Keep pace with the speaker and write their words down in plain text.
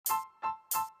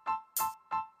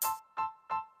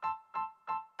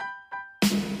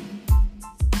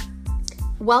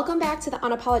Welcome back to the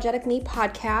Unapologetic Me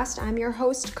podcast. I'm your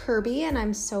host, Kirby, and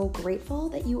I'm so grateful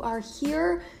that you are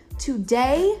here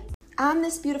today on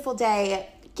this beautiful day.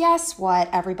 Guess what,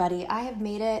 everybody? I have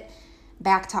made it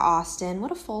back to Austin. What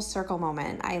a full circle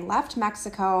moment. I left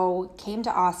Mexico, came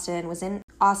to Austin, was in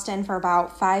Austin for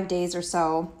about 5 days or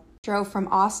so. Drove from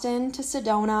Austin to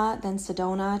Sedona, then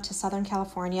Sedona to Southern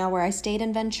California, where I stayed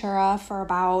in Ventura for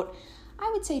about,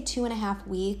 I would say 2.5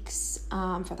 weeks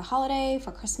for the holiday,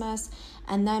 for Christmas.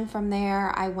 And then from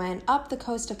there, I went up the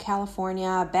coast of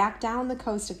California, back down the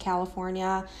coast of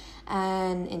California,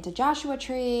 and into Joshua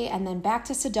Tree, and then back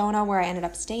to Sedona, where I ended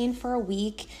up staying for a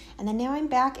week. And then now I'm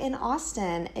back in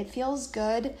Austin. It feels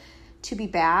good to be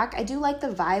back. I do like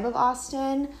the vibe of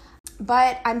Austin,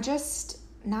 but I'm just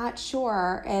not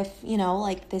sure if,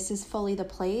 this is fully the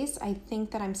place. I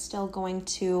think that I'm still going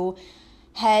to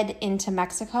head into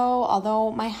Mexico,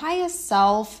 although my highest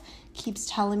self keeps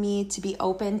telling me to be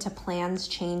open to plans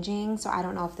changing. So I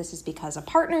don't know if this is because a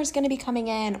partner is going to be coming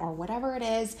in or whatever it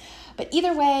is. But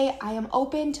either way, I am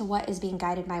open to what is being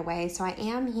guided my way. So I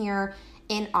am here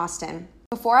in Austin.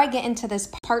 Before I get into this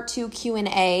part 2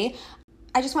 Q&A,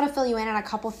 I just want to fill you in on a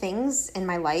couple things in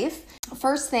my life.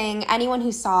 First thing, anyone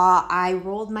who saw, I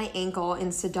rolled my ankle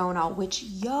in Sedona, which,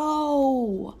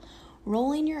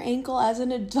 rolling your ankle as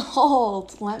an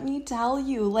adult, let me tell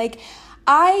you,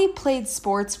 I played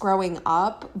sports growing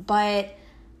up, but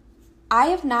I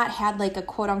have not had a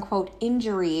quote unquote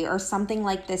injury or something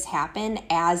like this happen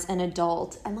as an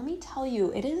adult. And let me tell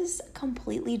you, it is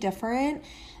completely different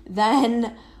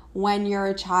than when you're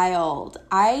a child.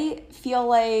 I feel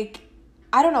like,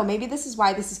 I don't know, maybe this is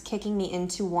why this is kicking me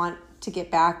into want to get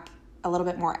back a little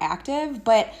bit more active,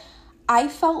 but I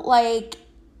felt like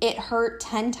it hurt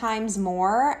 10 times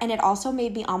more, and it also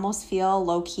made me almost feel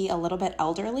low-key a little bit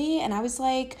elderly, and I was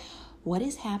like, what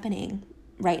is happening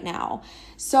right now?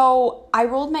 So I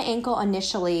rolled my ankle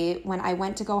initially when I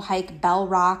went to go hike Bell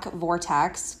Rock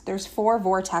Vortex. There's 4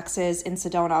 vortexes in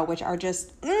Sedona, which are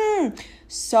just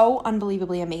so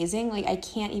unbelievably amazing. I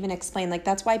can't even explain.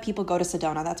 That's why people go to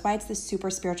Sedona. That's why it's this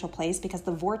super spiritual place, because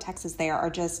the vortexes there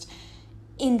are just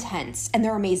intense, and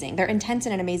they're amazing. They're intense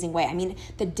in an amazing way. I mean,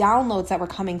 the downloads that were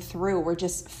coming through were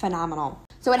just phenomenal.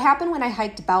 So what happened when I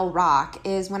hiked Bell Rock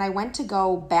is when I went to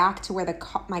go back to where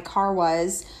my car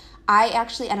was, I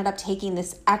actually ended up taking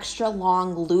this extra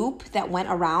long loop that went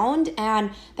around,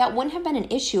 and that wouldn't have been an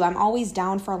issue. I'm always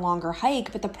down for a longer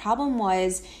hike, but the problem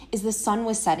is the sun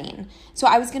was setting. So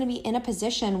I was going to be in a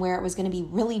position where it was going to be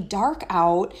really dark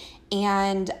out,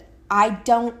 and I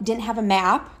didn't have a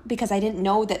map because I didn't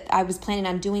know that I was planning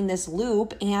on doing this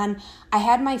loop, and I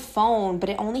had my phone, but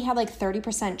it only had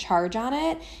 30% charge on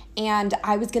it, and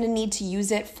I was going to need to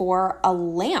use it for a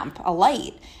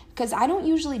light, because I don't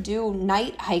usually do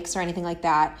night hikes or anything like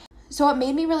that. So it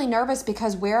made me really nervous,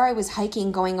 because where I was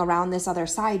hiking going around this other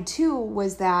side too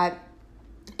was that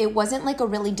it wasn't a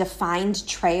really defined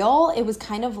trail. It was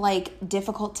kind of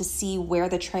difficult to see where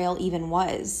the trail even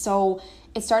was. So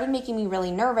it started making me really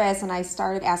nervous, and I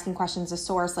started asking questions to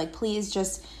Source, please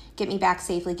just get me back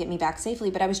safely.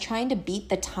 But I was trying to beat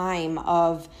the time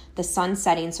of the sun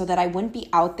setting so that I wouldn't be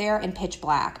out there in pitch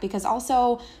black, because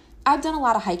also I've done a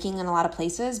lot of hiking in a lot of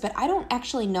places, but I don't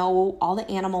actually know all the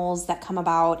animals that come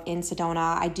about in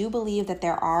Sedona. I do believe that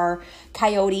there are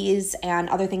coyotes and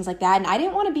other things like that, and I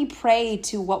didn't want to be prey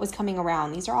to what was coming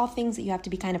around. These are all things that you have to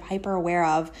be kind of hyper aware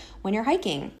of when you're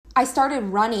hiking. I started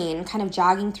running, kind of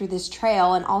jogging through this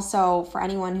trail, and also for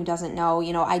anyone who doesn't know,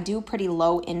 I do pretty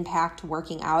low impact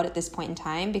working out at this point in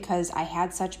time, because I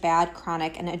had such bad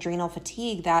chronic and adrenal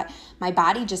fatigue that my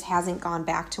body just hasn't gone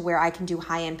back to where I can do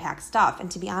high impact stuff. And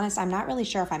to be honest, I'm not really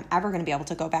sure if I'm ever going to be able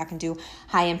to go back and do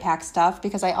high impact stuff,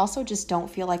 because I also just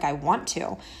don't feel like I want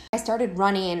to. I started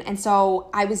running, and so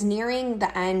I was nearing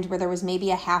the end where there was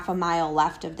maybe a half a mile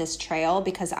left of this trail,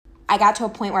 because I got to a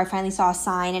point where I finally saw a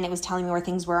sign and it was telling me where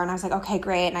things were, and I was like, okay,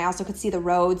 great. And I also could see the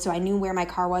road, so I knew where my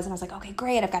car was, and I was like, okay,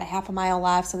 great. I've got a half a mile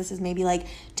left, so this is maybe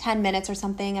 10 minutes or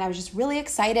something, and I was just really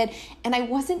excited, and I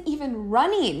wasn't even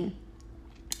running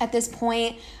at this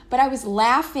point, but I was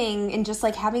laughing and just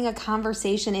having a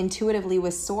conversation intuitively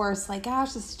with Source,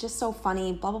 gosh, this is just so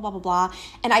funny, blah, blah, blah, blah, blah.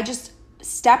 And I just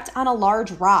stepped on a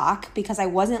large rock because I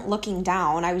wasn't looking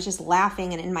down. I was just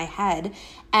laughing and in my head,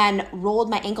 and rolled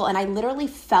my ankle, and I literally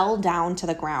fell down to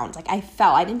the ground. I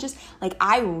fell. I didn't just,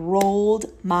 I rolled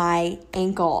my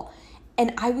ankle.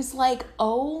 And I was like,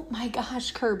 oh my gosh,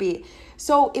 Kirby.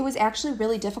 So it was actually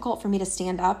really difficult for me to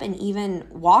stand up and even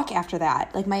walk after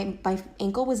that. Like my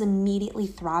ankle was immediately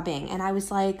throbbing. And I was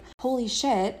like, holy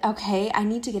shit, okay, I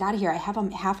need to get out of here. I have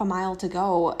half a mile to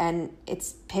go and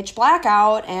it's pitch black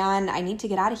out and I need to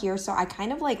get out of here. So I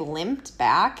kind of like limped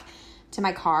back to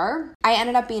my car. I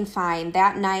ended up being fine.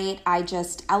 That night, I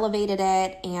just elevated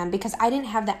it, and because I didn't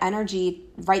have the energy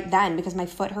right then because my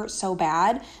foot hurt so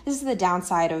bad. This is the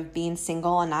downside of being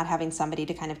single and not having somebody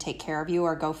to kind of take care of you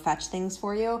or go fetch things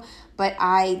for you. But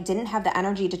I didn't have the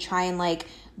energy to try and like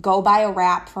go buy a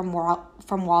wrap from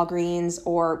Walgreens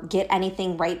or get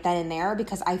anything right then and there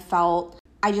because I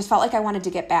just felt like I wanted to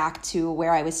get back to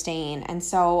where I was staying. And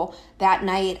so that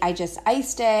night, I just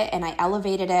iced it and I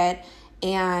elevated it.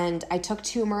 And I took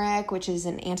turmeric, which is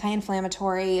an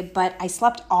anti-inflammatory, but I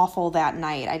slept awful that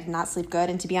night. I did not sleep good.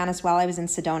 And to be honest, while I was in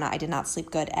Sedona, I did not sleep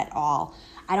good at all.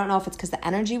 I don't know if it's because the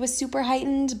energy was super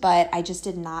heightened, but I just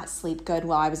did not sleep good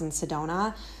while I was in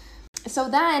Sedona. So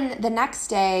then the next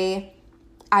day,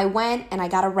 I went and I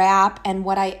got a wrap. And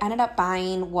what I ended up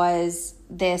buying was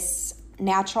this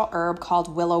natural herb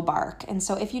called willow bark. And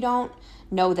so if you don't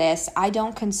know this, I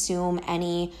don't consume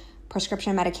any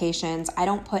prescription medications. I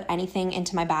don't put anything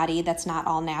into my body that's not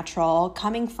all natural.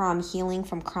 Coming from healing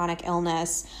from chronic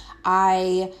illness,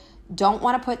 I don't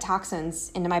want to put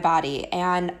toxins into my body.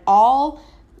 And all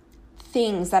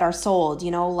things that are sold,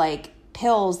 like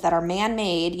pills that are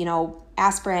man-made,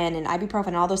 aspirin and ibuprofen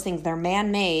and all those things, they're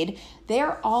man-made.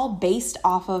 They're all based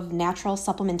off of natural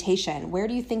supplementation. Where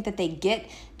do you think that they get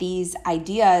these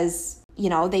ideas?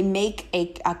 They make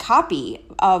a copy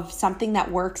of something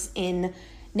that works in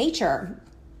nature.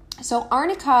 So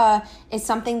arnica is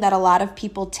something that a lot of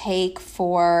people take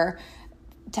to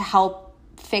help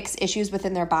fix issues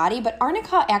within their body, but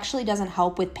arnica actually doesn't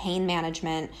help with pain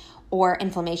management or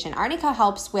inflammation. Arnica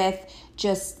helps with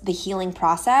just the healing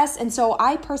process. And so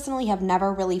I personally have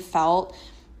never really felt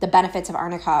the benefits of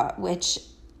arnica, which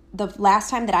the last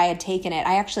time that I had taken it,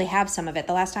 I actually have some of it.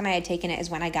 The last time I had taken it is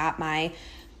when I got my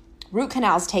root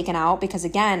canals taken out because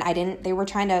again, they were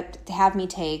trying to have me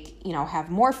take, have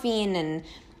morphine and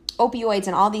opioids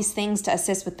and all these things to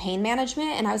assist with pain management.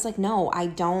 And I was like, no, I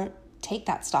don't take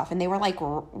that stuff. And they were like,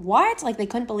 what? Like they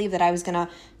couldn't believe that I was going to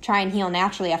try and heal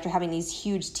naturally after having these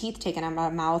huge teeth taken out of my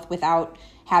mouth without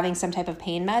having some type of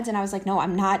pain meds. And I was like, no,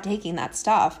 I'm not taking that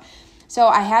stuff. So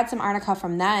I had some arnica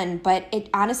from then, but it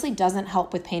honestly doesn't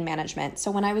help with pain management.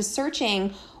 So when I was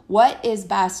searching what is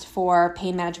best for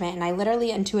pain management, and I literally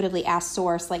intuitively asked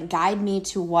Source, guide me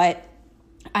to what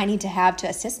I need to have to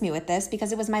assist me with this,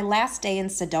 because it was my last day in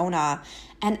Sedona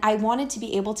and I wanted to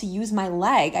be able to use my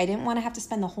leg. I didn't want to have to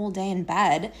spend the whole day in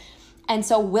bed. And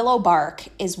so willow bark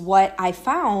is what I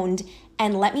found.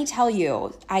 And let me tell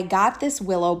you, I got this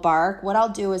willow bark. What I'll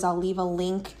do is I'll leave a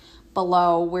link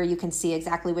below where you can see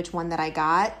exactly which one that I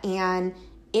got. And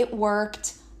it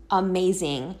worked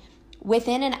amazing.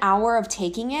 Within an hour of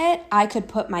taking it, I could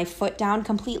put my foot down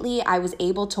completely. I was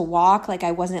able to walk,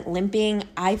 I wasn't limping.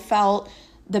 I felt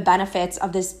the benefits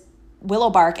of this willow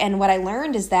bark. And what I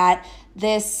learned is that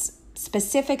this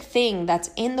specific thing that's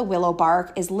in the willow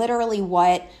bark is literally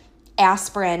what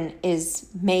aspirin is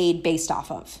made based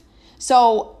off of.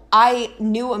 So I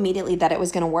knew immediately that it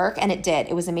was going to work, and it did.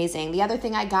 It was amazing. The other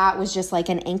thing I got was just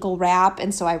an ankle wrap.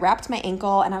 And so I wrapped my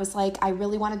ankle, and I was like, I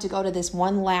really wanted to go to this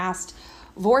one last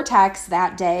vortex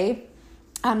that day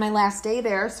on my last day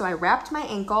there. So I wrapped my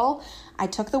ankle. I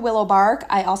took the willow bark.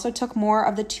 I also took more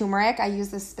of the turmeric. I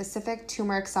used this specific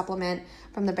turmeric supplement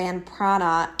from the brand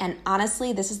Prana. And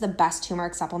honestly, this is the best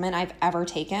turmeric supplement I've ever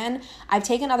taken. I've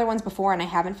taken other ones before and I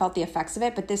haven't felt the effects of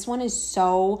it, but this one is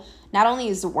not only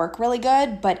does it work really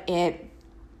good, but it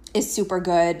is super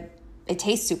good. It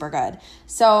tastes super good.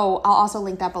 So I'll also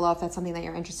link that below if that's something that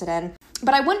you're interested in.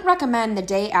 But I wouldn't recommend the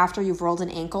day after you've rolled an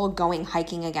ankle going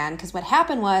hiking again, because what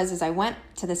happened was I went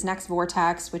to this next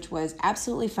vortex, which was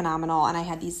absolutely phenomenal, and I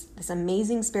had this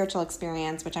amazing spiritual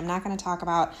experience, which I'm not going to talk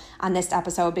about on this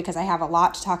episode because I have a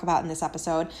lot to talk about in this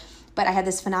episode. But I had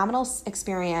this phenomenal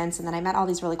experience, and then I met all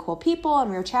these really cool people, and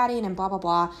we were chatting and blah, blah,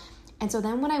 blah. And so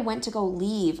then when I went to go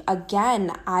leave,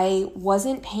 again, I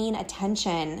wasn't paying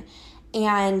attention,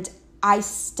 and I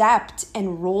stepped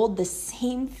and rolled the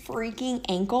same freaking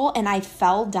ankle, and I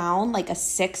fell down like a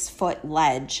 6-foot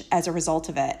ledge as a result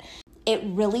of it. It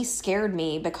really scared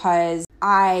me because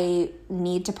I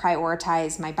need to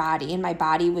prioritize my body, and my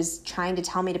body was trying to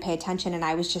tell me to pay attention, and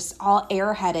I was just all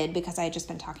airheaded because I had just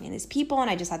been talking to these people, and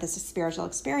I just had this spiritual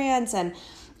experience, and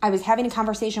I was having a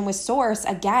conversation with Source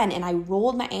again, and I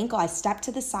rolled my ankle. I stepped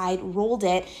to the side, rolled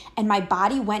it, and my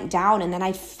body went down, and then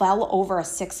I fell over a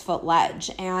 6-foot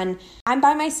ledge. And I'm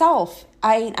by myself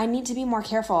I need to be more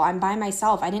careful. I'm by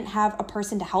myself. I didn't have a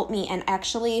person to help me. And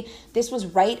actually, this was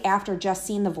right after just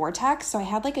seeing the vortex. So I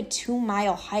had like a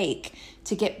 2-mile hike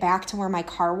to get back to where my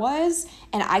car was,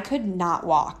 and I could not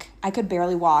walk. I could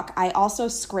barely walk. I also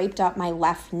scraped up my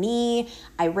left knee.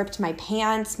 I ripped my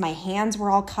pants. My hands were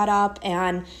all cut up,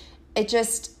 and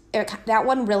that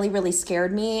one really, really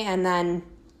scared me. And then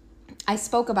I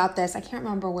spoke about this. I can't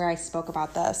remember where I spoke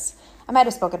about this. I might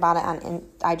have spoken about it on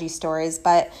IG stories,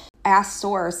 but asked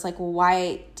Source, like, well,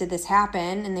 why did this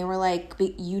happen? And they were like,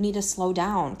 you need to slow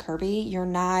down, Kirby. You're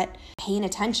not paying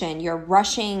attention. You're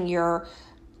rushing. You're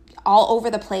all over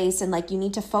the place. And like, you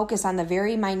need to focus on the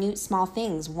very minute, small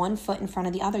things, one foot in front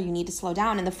of the other. You need to slow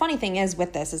down. And the funny thing is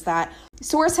with this is that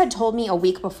Source had told me a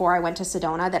week before I went to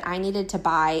Sedona that I needed to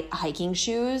buy hiking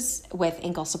shoes with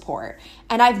ankle support.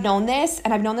 And I've known this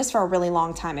for a really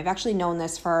long time. I've actually known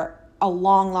this for a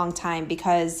long, long time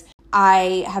because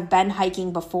I have been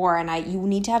hiking before, and you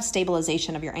need to have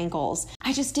stabilization of your ankles.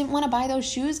 I just didn't want to buy those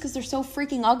shoes because they're so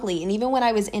freaking ugly. And even when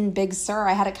I was in Big Sur,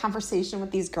 I had a conversation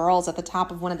with these girls at the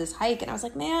top of one of this hike, and I was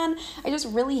like, man, I just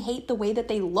really hate the way that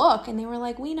they look. And they were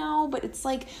like, we know, but it's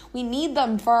like, we need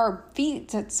them for our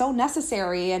feet. It's so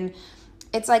necessary. And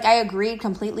it's like, I agreed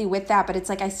completely with that, but it's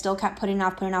like, I still kept putting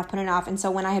it off. And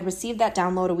so when I had received that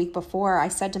download a week before, I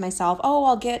said to myself, oh,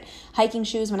 I'll get hiking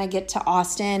shoes when I get to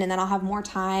Austin, and then I'll have more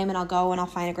time, and I'll go and I'll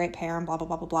find a great pair, and blah, blah,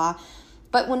 blah, blah, blah.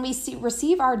 But when we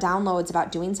receive our downloads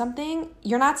about doing something,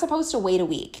 you're not supposed to wait a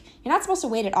week. You're not supposed to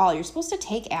wait at all. You're supposed to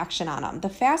take action on them. The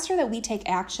faster that we take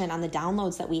action on the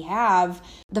downloads that we have,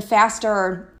 the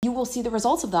faster you will see the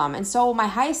results of them. And so my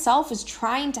highest self is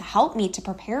trying to help me, to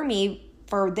prepare me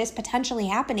for this potentially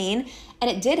happening,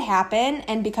 and it did happen.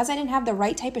 And because I didn't have the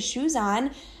right type of shoes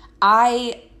on,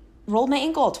 I rolled my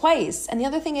ankle twice. And the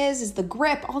other thing is the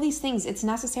grip, all these things, it's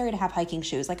necessary to have hiking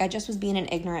shoes. Like, I just was being an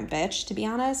ignorant bitch, to be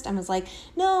honest. I was like,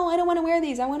 no, I don't want to wear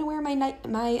these. I want to wear my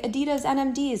Adidas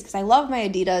NMDs because I love my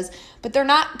Adidas, but they're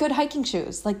not good hiking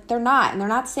shoes. Like, they're not, and they're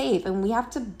not safe, and we have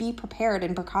to be prepared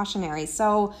and precautionary.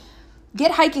 So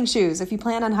get hiking shoes. If you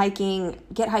plan on hiking,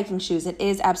 get hiking shoes. It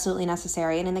is absolutely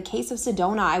necessary. And in the case of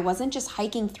Sedona, I wasn't just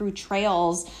hiking through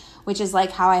trails, which is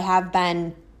like how I have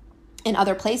been in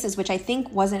other places, which I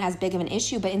think wasn't as big of an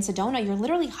issue. But in Sedona, you're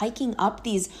literally hiking up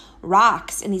these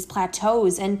rocks and these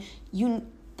plateaus, and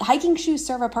hiking shoes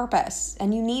serve a purpose,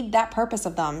 and you need that purpose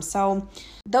of them. So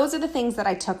those are the things that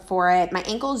I took for it. My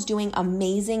ankle is doing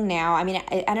amazing now. I mean,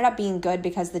 it ended up being good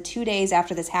because the 2 days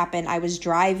after this happened, I was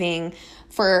driving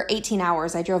for 18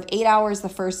 hours. I drove 8 hours the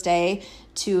first day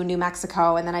to New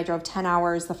Mexico, and then I drove 10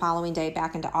 hours the following day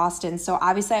back into Austin. So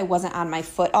obviously I wasn't on my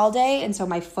foot all day, and so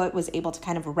my foot was able to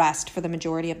kind of rest for the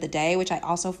majority of the day, which I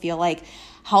also feel like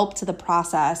helped the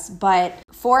process. But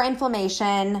for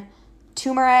inflammation,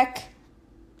 turmeric,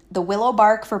 the willow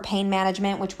bark for pain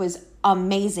management, which was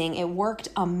amazing. It worked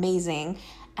amazing.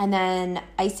 And then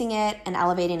icing it and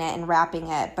elevating it and wrapping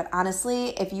it. But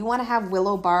honestly, if you want to have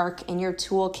willow bark in your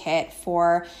toolkit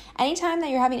for any time that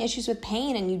you're having issues with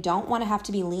pain and you don't want to have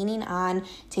to be leaning on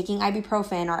taking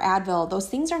ibuprofen or Advil, those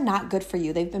things are not good for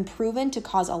you. They've been proven to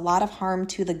cause a lot of harm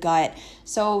to the gut.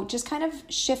 So just kind of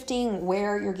shifting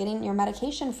where you're getting your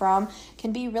medication from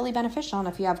can be really beneficial. And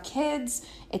if you have kids,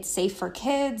 it's safe for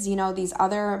kids. You know, these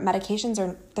other medications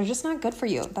they're just not good for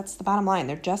you. That's the bottom line.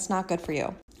 They're just not good for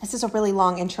you. This is a really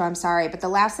long intro, I'm sorry, but the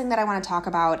last thing that I want to talk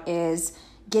about is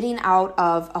getting out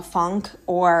of a funk,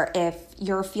 or if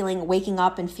you're waking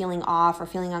up and feeling off or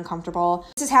feeling uncomfortable.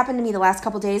 This has happened to me the last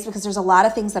couple days because there's a lot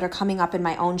of things that are coming up in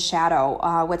my own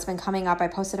shadow. What's been coming up, I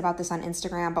posted about this on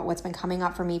Instagram, but what's been coming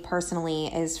up for me personally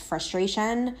is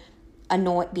frustration,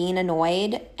 being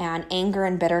annoyed, and anger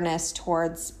and bitterness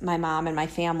towards my mom and my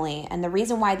family. And the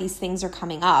reason why these things are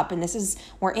coming up, and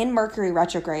we're in Mercury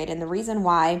retrograde, and the reason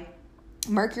why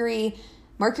Mercury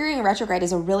in retrograde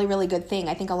is a really, really good thing.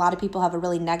 I think a lot of people have a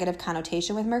really negative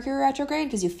connotation with Mercury retrograde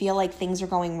because you feel like things are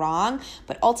going wrong.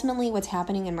 But ultimately what's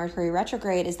happening in Mercury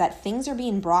retrograde is that things are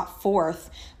being brought forth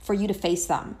for you to face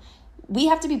them. We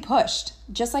have to be pushed.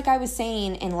 Just like I was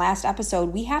saying in last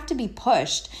episode, we have to be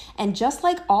pushed. And just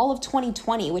like all of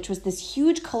 2020, which was this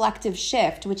huge collective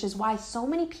shift, which is why so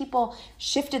many people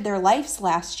shifted their lives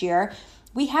last year,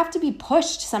 we have to be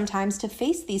pushed sometimes to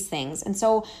face these things. And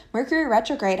so Mercury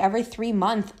retrograde every 3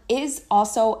 months is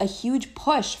also a huge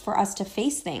push for us to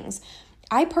face things.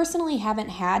 I personally haven't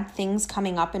had things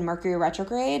coming up in Mercury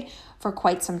retrograde for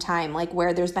quite some time, like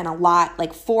where there's been a lot,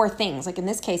 like 4 things, like in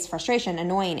this case, frustration,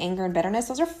 annoying, anger, and bitterness.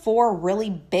 Those are 4 really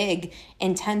big,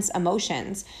 intense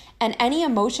emotions. And any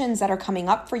emotions that are coming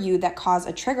up for you that cause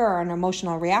a trigger or an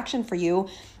emotional reaction for you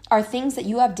are things that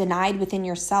you have denied within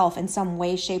yourself in some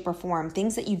way, shape, or form,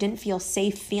 things that you didn't feel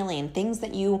safe feeling, things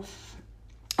that you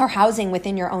are housing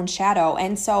within your own shadow.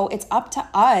 And so it's up to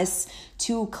us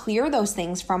to clear those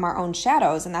things from our own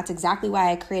shadows. And that's exactly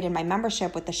why I created my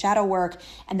membership with the shadow work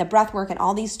and the breath work and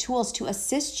all these tools to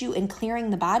assist you in clearing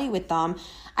the body with them.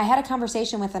 I had a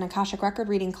conversation with an Akashic record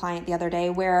reading client the other day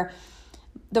where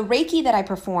the Reiki that I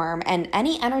perform and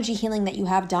any energy healing that you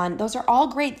have done, those are all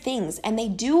great things, and they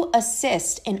do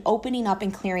assist in opening up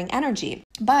and clearing energy.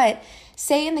 But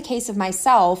say in the case of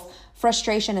myself,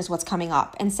 frustration is what's coming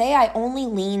up. And say I only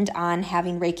leaned on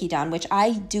having Reiki done, which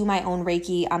I do my own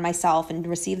Reiki on myself and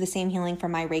receive the same healing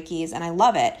from my Reikis, and I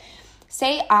love it.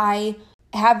 Say I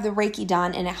have the Reiki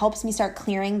done and it helps me start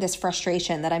clearing this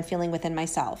frustration that I'm feeling within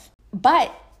myself.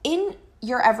 But in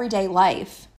your everyday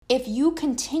life, if you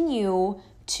continue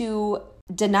to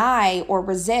deny or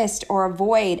resist or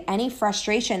avoid any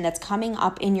frustration that's coming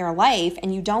up in your life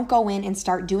and you don't go in and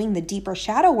start doing the deeper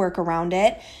shadow work around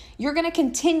it, you're going to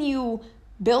continue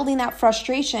building that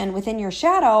frustration within your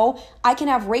shadow. I can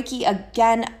have Reiki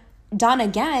done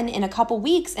again in a couple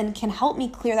weeks and can help me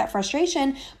clear that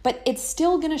frustration, but it's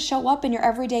still going to show up in your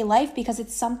everyday life because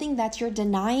it's something that you're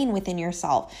denying within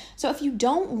yourself. So if you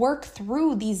don't work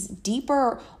through these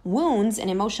deeper wounds and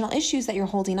emotional issues that you're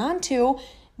holding on to,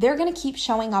 they're going to keep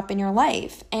showing up in your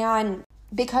life. And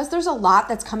because there's a lot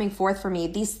that's coming forth for me,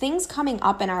 these things coming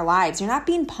up in our lives, you're not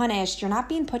being punished, you're not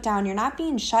being put down, you're not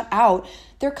being shut out.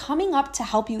 They're coming up to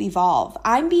help you evolve.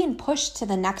 I'm being pushed to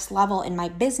the next level in my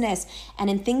business and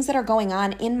in things that are going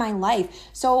on in my life.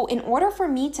 So in order for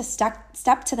me to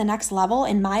step to the next level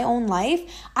in my own life,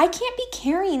 I can't be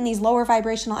carrying these lower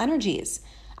vibrational energies.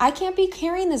 I can't be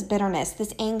carrying this bitterness,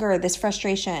 this anger, this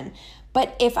frustration.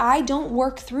 But if I don't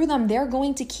work through them, they're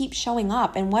going to keep showing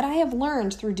up. And what I have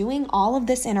learned through doing all of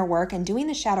this inner work and doing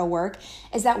the shadow work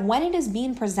is that when it is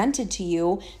being presented to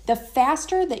you, the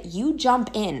faster that you jump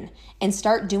in and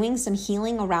start doing some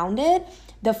healing around it,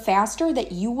 the faster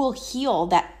that you will heal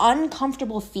that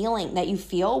uncomfortable feeling that you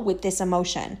feel with this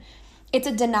emotion. It's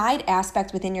a denied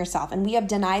aspect within yourself, and we have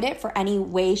denied it for any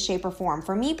way, shape, or form.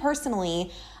 For me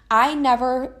personally, I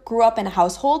never grew up in a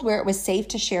household where it was safe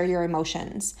to share your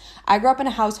emotions. I grew up in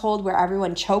a household where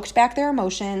everyone choked back their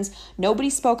emotions. Nobody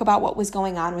spoke about what was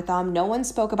going on with them. No one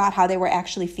spoke about how they were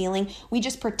actually feeling. We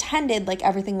just pretended like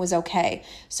everything was okay.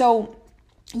 So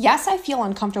yes, I feel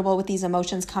uncomfortable with these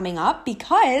emotions coming up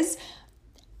because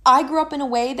I grew up in a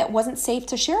way that wasn't safe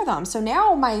to share them. So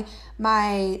now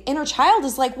my inner child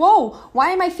is like, whoa,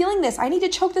 why am I feeling this? I need to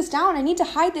choke this down. I need to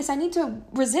hide this. I need to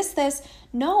resist this.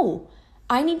 No.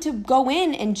 I need to go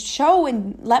in and show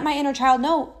and let my inner child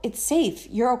know it's safe.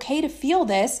 You're okay to feel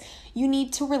this. You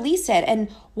need to release it. And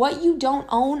what you don't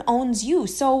own owns you.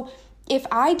 So if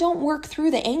I don't work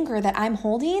through the anger that I'm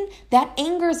holding, that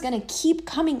anger is going to keep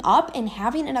coming up and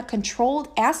having a controlled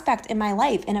aspect in my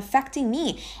life and affecting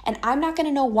me. And I'm not going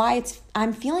to know why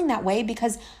I'm feeling that way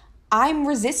because I'm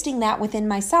resisting that within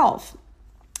myself.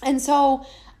 And so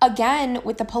again,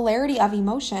 with the polarity of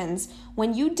emotions,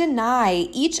 when you deny,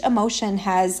 each emotion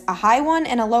has a high one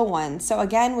and a low one. So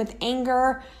again, with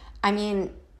anger, I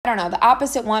don't know, the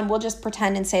opposite one, we'll just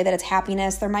pretend and say that it's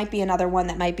happiness. There might be another one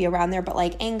that might be around there, but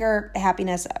like anger,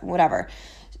 happiness, whatever.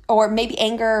 Or maybe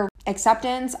anger,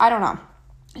 acceptance, I don't know.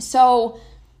 So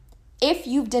if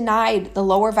you've denied the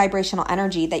lower vibrational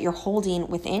energy that you're holding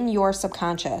within your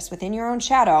subconscious, within your own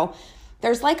shadow,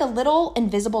 there's like a little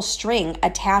invisible string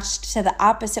attached to the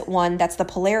opposite one that's the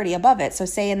polarity above it. So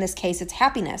say in this case, it's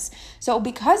happiness. So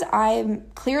because I'm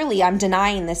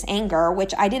denying this anger,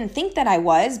 which I didn't think that I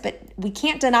was, but we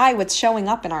can't deny what's showing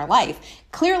up in our life.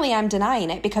 Clearly I'm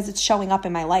denying it because it's showing up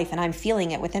in my life and I'm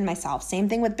feeling it within myself. Same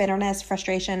thing with bitterness,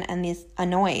 frustration, and this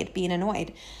being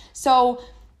annoyed. So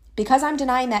because I'm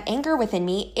denying that anger within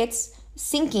me, it's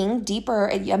sinking deeper.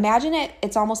 Imagine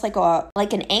it's almost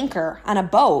like an anchor on a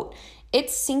boat.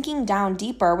 It's sinking down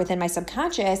deeper within my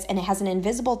subconscious and it has an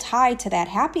invisible tie to that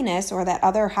happiness or that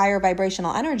other higher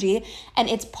vibrational energy, and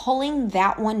it's pulling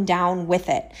that one down with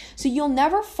it. So you'll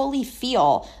never fully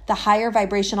feel the higher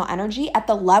vibrational energy at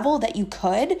the level that you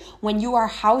could when you are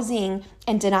housing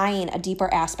and denying a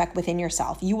deeper aspect within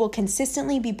yourself. You will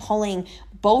consistently be pulling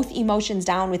both emotions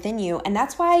down within you. And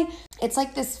that's why it's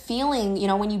like this feeling,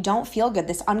 when you don't feel good,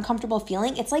 this uncomfortable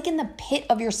feeling, it's like in the pit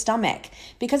of your stomach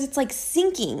because it's like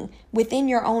sinking within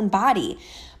your own body.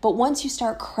 But once you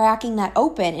start cracking that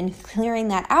open and clearing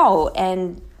that out,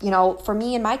 and for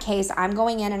me, in my case, I'm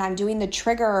going in and I'm doing the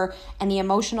trigger and the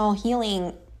emotional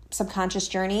healing subconscious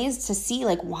journeys to see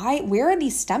like where are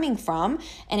these stemming from?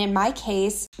 And in my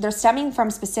case, they're stemming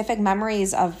from specific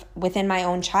memories of within my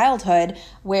own childhood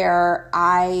where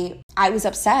I was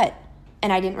upset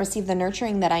and I didn't receive the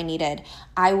nurturing that I needed.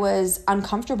 I was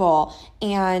uncomfortable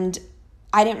and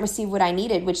I didn't receive what I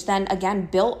needed, which then again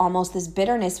built almost this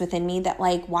bitterness within me that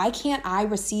like, why can't I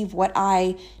receive what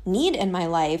I need in my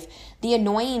life? The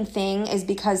annoying thing is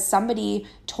because somebody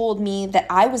told me that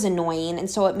I was annoying, and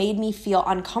so it made me feel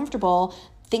uncomfortable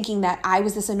thinking that I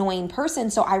was this annoying person,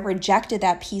 so I rejected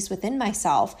that piece within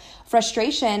myself.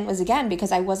 Frustration was, again,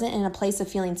 because I wasn't in a place of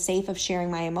feeling safe of sharing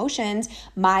my emotions.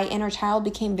 My inner child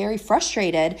became very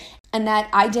frustrated, and that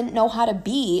I didn't know how to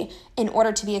be in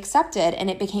order to be accepted, and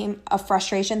it became a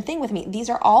frustration thing with me. These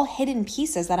are all hidden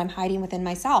pieces that I'm hiding within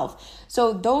myself.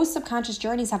 So those subconscious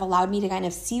journeys have allowed me to kind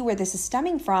of see where this is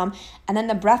stemming from, and then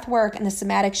the breath work and the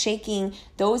somatic shaking,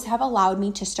 those have allowed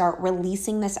me to start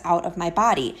releasing this out of my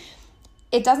body.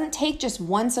 It doesn't take just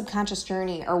one subconscious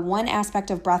journey or one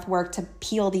aspect of breath work to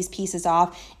peel these pieces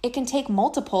off. It can take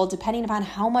multiple depending upon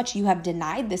how much you have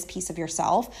denied this piece of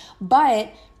yourself.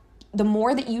 But the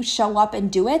more that you show up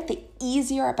and do it, the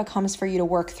easier it becomes for you to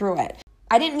work through it.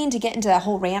 I didn't mean to get into that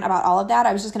whole rant about all of that.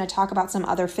 I was just going to talk about some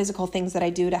other physical things that I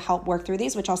do to help work through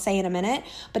these, which I'll say in a minute.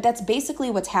 But that's basically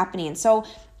what's happening. So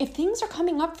if things are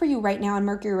coming up for you right now in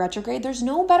Mercury retrograde, there's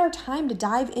no better time to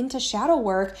dive into shadow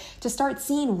work to start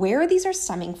seeing where these are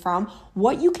stemming from,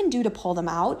 what you can do to pull them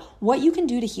out, what you can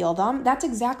do to heal them. That's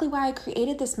exactly why I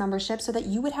created this membership, so that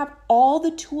you would have all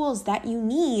the tools that you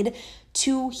need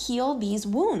to heal these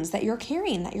wounds that you're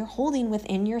carrying, that you're holding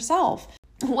within yourself.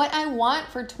 What I want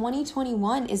for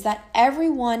 2021 is that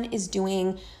everyone is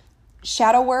doing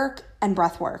shadow work and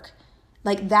breath work.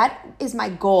 Like, that is my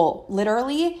goal,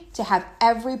 literally, to have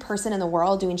every person in the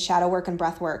world doing shadow work and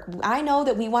breath work. I know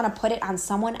that we want to put it on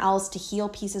someone else to heal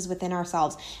pieces within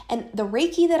ourselves. And the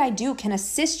Reiki that I do can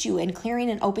assist you in clearing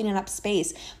and opening up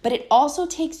space, but it also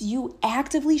takes you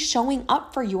actively showing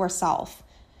up for yourself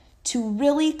to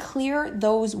really clear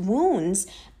those wounds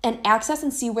and access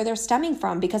and see where they're stemming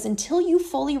from. Because until you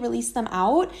fully release them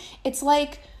out, it's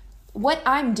like what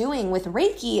I'm doing with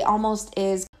Reiki almost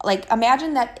is like,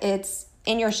 imagine that it's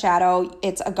in your shadow,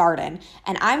 it's a garden,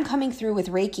 and I'm coming through with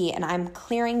Reiki and I'm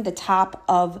clearing the top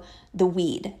of the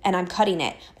weed and I'm cutting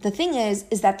it. The thing is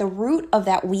that the root of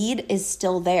that weed is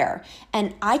still there,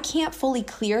 and I can't fully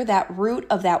clear that root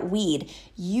of that weed.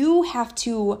 You have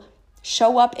to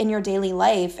show up in your daily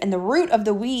life, and the root of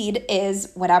the weed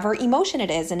is whatever emotion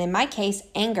it is. And in my case,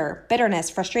 anger, bitterness,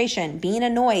 frustration, being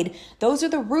annoyed. Those are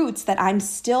the roots that I'm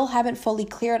still haven't fully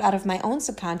cleared out of my own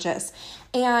subconscious.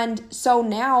 And so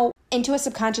now, into a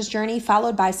subconscious journey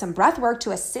followed by some breath work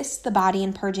to assist the body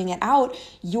in purging it out,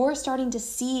 you're starting to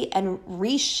see and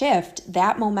reshift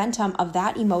that momentum of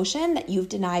that emotion that you've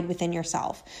denied within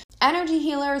yourself. Energy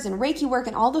healers and Reiki work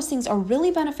and all those things are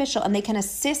really beneficial, and they can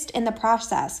assist in the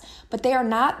process, but they are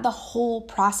not the whole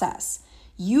process.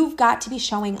 You've got to be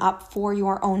showing up for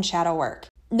your own shadow work.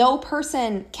 No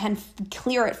person can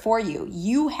clear it for you.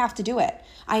 You have to do it.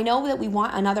 I know that we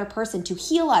want another person to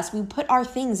heal us. We put our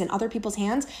things in other people's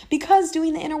hands because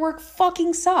doing the inner work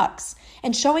fucking sucks.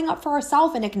 And showing up for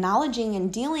ourselves and acknowledging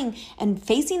and dealing and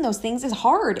facing those things is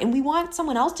hard. And we want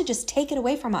someone else to just take it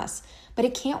away from us. But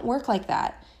it can't work like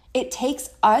that. It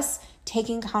takes us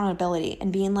taking accountability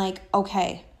and being like,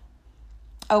 okay,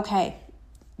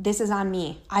 this is on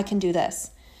me. I can do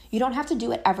this. You don't have to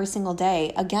do it every single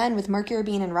day. Again, with Mercury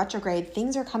being in retrograde,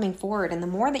 things are coming forward, and the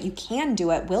more that you can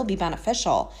do it will be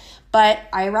beneficial. But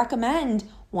I recommend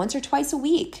once or twice a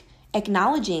week,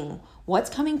 acknowledging what's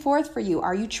coming forth for you.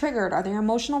 Are you triggered? Are there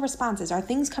emotional responses? Are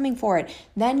things coming forward?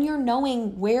 Then you're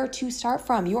knowing where to start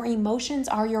from. Your emotions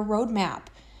are your roadmap.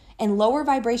 And lower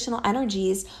vibrational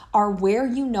energies are where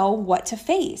you know what to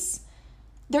face.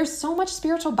 There's so much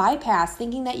spiritual bypass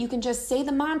thinking that you can just say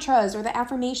the mantras or the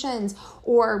affirmations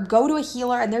or go to a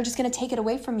healer and they're just going to take it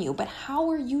away from you. But how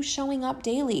are you showing up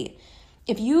daily?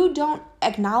 If you don't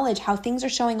acknowledge how things are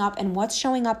showing up and what's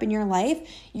showing up in your life,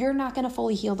 you're not going to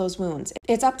fully heal those wounds.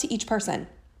 It's up to each person.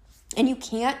 And you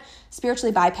can't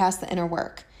spiritually bypass the inner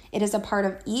work. It is a part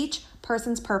of each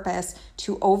person's purpose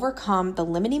to overcome the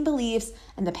limiting beliefs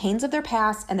and the pains of their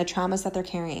past and the traumas that they're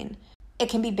carrying. It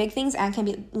can be big things and can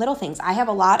be little things. I have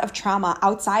a lot of trauma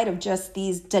outside of just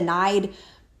these denied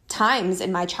times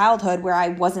in my childhood where I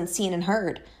wasn't seen and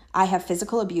heard. I have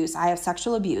physical abuse. I have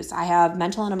sexual abuse. I have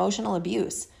mental and emotional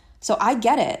abuse. So I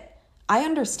get it. I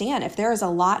understand if there is a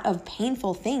lot of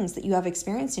painful things that you have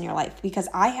experienced in your life, because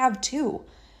I have too.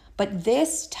 But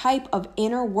this type of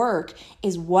inner work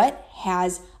is what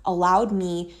has allowed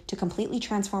me to completely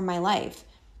transform my life.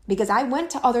 because I went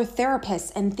to other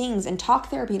therapists and things and talk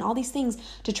therapy and all these things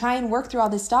to try and work through all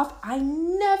this stuff. I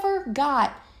never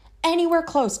got anywhere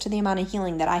close to the amount of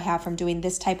healing that I have from doing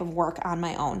this type of work on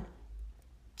my own.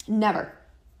 Never.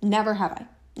 Never have I.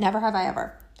 Never have I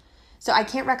ever. So I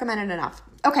can't recommend it enough.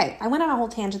 Okay, I went on a whole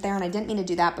tangent there and I didn't mean to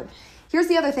do that, but here's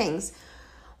the other things.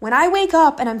 When I wake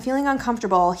up and I'm feeling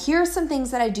uncomfortable, here's some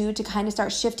things that I do to kind of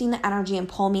start shifting the energy and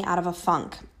pull me out of a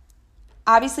funk.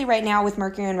 Obviously, right now with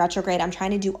Mercury in retrograde, I'm trying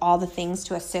to do all the things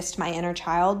to assist my inner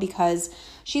child because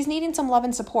she's needing some love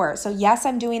and support. So yes,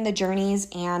 I'm doing the journeys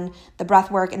and the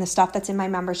breath work and the stuff that's in my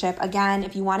membership. Again,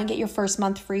 if you want to get your first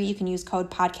month free, you can use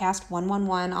code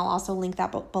podcast111. I'll also link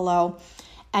that below.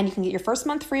 And you can get your first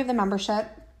month free of the membership.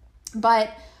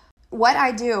 But what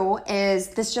I do is,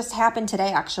 this just happened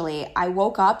today actually. I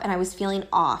woke up and I was feeling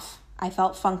off. I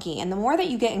felt funky. And the more that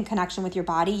you get in connection with your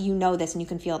body, you know this and you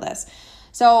can feel this.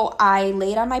 So I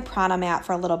laid on my prana mat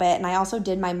for a little bit and I also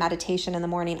did my meditation in the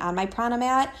morning on my prana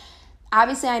mat.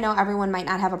 Obviously, I know everyone might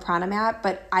not have a prana mat,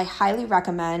 but I highly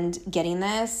recommend getting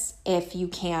this if you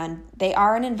can. They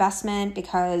are an investment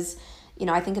because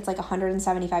I think it's like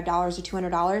 $175 or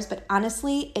 $200, but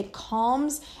honestly, it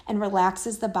calms and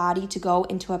relaxes the body to go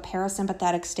into a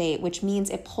parasympathetic state, which means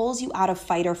it pulls you out of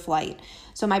fight or flight.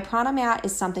 So my prana mat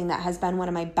is something that has been one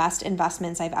of my best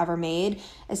investments I've ever made.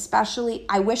 Especially,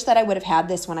 I wish that I would have had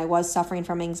this when I was suffering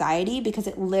from anxiety because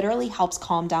it literally helps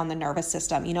calm down the nervous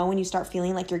system. When you start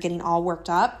feeling like you're getting all worked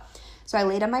up. So I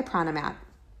laid on my prana mat.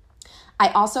 I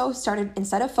also started,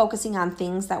 instead of focusing on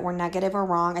things that were negative or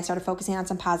wrong, I started focusing on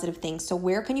some positive things. So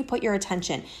where can you put your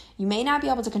attention? You may not be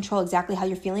able to control exactly how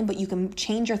you're feeling, but you can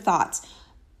change your thoughts.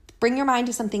 Bring your mind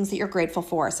to some things that you're grateful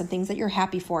for, some things that you're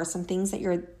happy for, some things that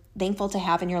you're thankful to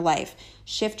have in your life.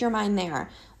 Shift your mind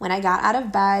there. When I got out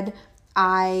of bed,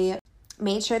 I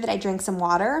made sure that I drank some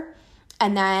water.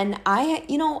 And then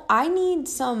I need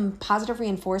some positive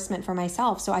reinforcement for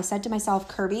myself. So I said to myself,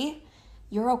 Kirby,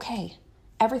 you're okay.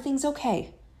 Everything's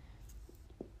okay.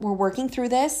 We're working through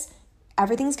this.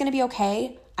 Everything's going to be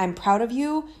okay. I'm proud of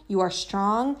you. You are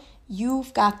strong.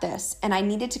 You've got this. And I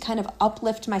needed to kind of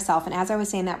uplift myself. And as I was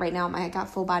saying that right now, I got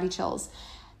full body chills.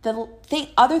 The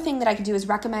other thing that I could do is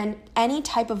recommend any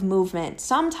type of movement,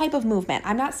 some type of movement.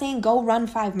 I'm not saying go run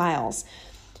 5 miles.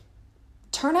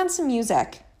 Turn on some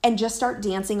music and just start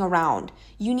dancing around.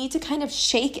 You need to kind of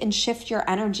shake and shift your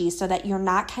energy so that you're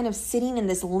not kind of sitting in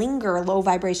this low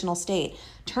vibrational state.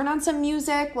 Turn on some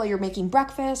music while you're making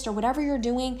breakfast or whatever you're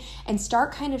doing and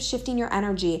start kind of shifting your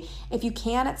energy. If you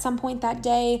can at some point that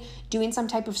day, doing some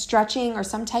type of stretching or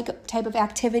some type of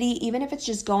activity, even if it's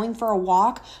just going for a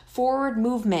walk, forward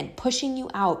movement, pushing you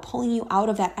out, pulling you out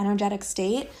of that energetic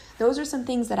state, those are some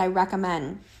things that I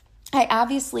recommend.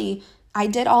 I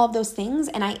did all of those things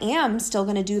and I am still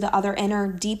going to do the other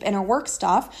deep inner work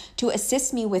stuff to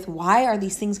assist me with why are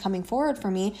these things coming forward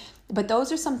for me. But those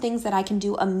are some things that I can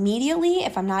do immediately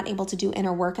if I'm not able to do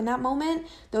inner work in that moment.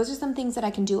 Those are some things that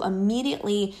I can do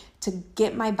immediately to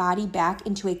get my body back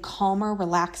into a calmer,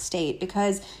 relaxed state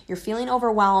because you're feeling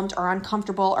overwhelmed or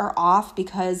uncomfortable or off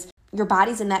because your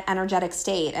body's in that energetic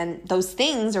state, and those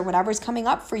things or whatever's coming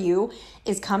up for you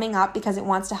is coming up because it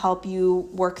wants to help you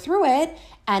work through it.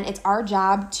 And it's our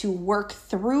job to work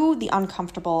through the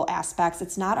uncomfortable aspects.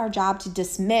 It's not our job to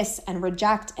dismiss and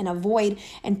reject and avoid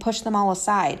and push them all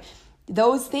aside.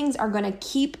 Those things are going to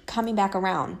keep coming back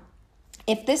around.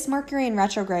 If this Mercury in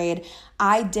retrograde,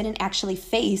 I didn't actually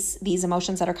face these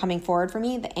emotions that are coming forward for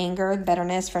me, the anger, the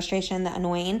bitterness, frustration, the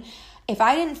annoying, if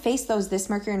I didn't face those this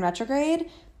Mercury in retrograde,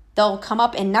 they'll come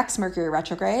up in next Mercury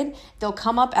retrograde. They'll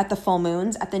come up at the full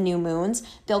moons, at the new moons.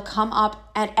 They'll come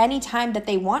up at any time that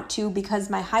they want to because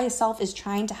my highest self is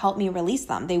trying to help me release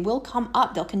them. They will come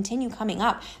up. They'll continue coming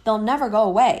up. They'll never go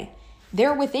away.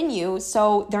 They're within you,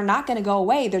 so they're not going to go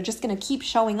away. They're just going to keep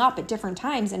showing up at different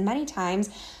times. And many times,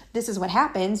 this is what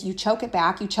happens. You choke it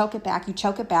back, you choke it back, you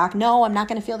choke it back. No, I'm not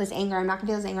going to feel this anger. I'm not going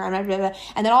to feel this anger. I'm not blah, blah, blah.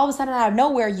 And then all of a sudden, out of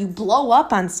nowhere, you blow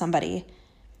up on somebody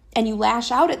and you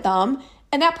lash out at them.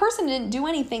 And that person didn't do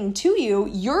anything to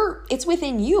you. It's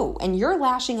within you and you're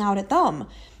lashing out at them.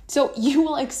 So you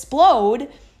will explode.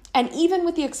 And even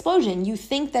with the explosion, you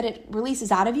think that it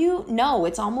releases out of you. No,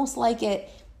 it's almost like it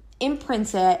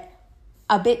imprints it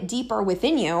a bit deeper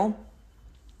within you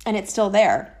and it's still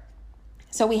there.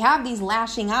 So we have these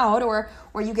lashing out or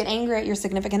you get angry at your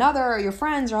significant other or your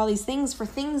friends or all these things for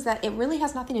things that it really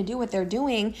has nothing to do with what they're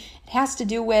doing. It has to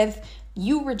do with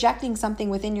you rejecting something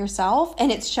within yourself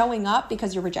and it's showing up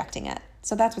because you're rejecting it.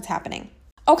 So that's what's happening.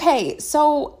 Okay,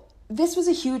 so this was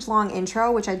a huge long intro,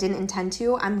 which I didn't intend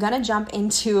to. I'm going to jump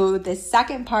into the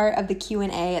second part of the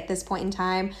Q&A at this point in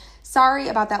time. Sorry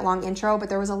about that long intro, but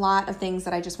there was a lot of things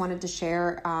that I just wanted to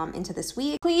share into this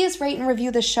week. Please rate and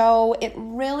review the show. It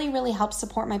really, really helps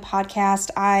support my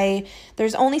podcast.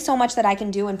 There's only so much that I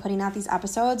can do in putting out these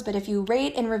episodes, but if you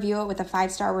rate and review it with a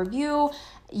 5-star review,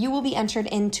 you will be entered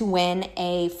in to win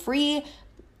a free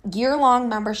year-long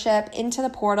membership into the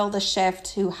portal, The Shift,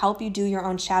 to help you do your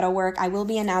own shadow work. I will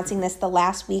be announcing this the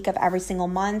last week of every single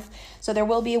month, so there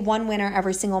will be one winner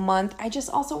every single month. I just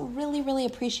also really, really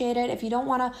appreciate it. If you don't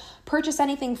want to purchase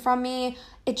anything from me,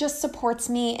 it just supports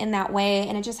me in that way,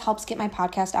 and it just helps get my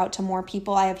podcast out to more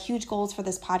people. I have huge goals for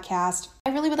this podcast.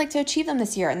 I really would like to achieve them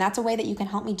this year, and that's a way that you can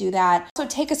help me do that. So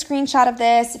take a screenshot of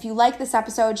this. If you like this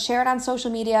episode, share it on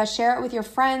social media, share it with your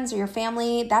friends or your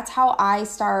family. That's how I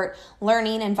start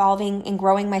learning, evolving, and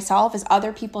growing myself, is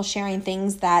other people sharing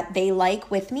things that they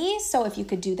like with me. So if you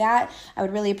could do that, I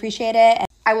would really appreciate it. And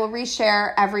I will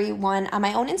reshare every one on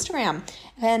my own Instagram.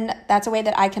 And that's a way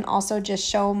that I can also just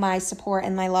show my support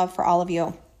and my love for all of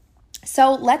you.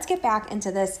 So let's get back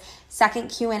into this second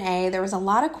Q&A. There was a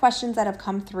lot of questions that have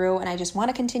come through, and I just want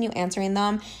to continue answering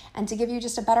them and to give you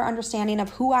just a better understanding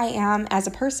of who I am as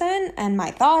a person and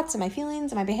my thoughts and my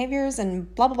feelings and my behaviors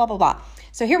and blah, blah, blah, blah, blah.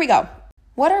 So here we go.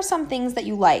 What are some things that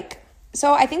you like?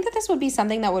 So I think that this would be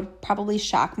something that would probably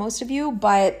shock most of you,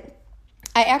 but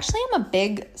I actually am a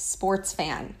big sports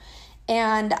fan.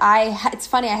 And it's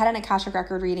funny, I had an Akashic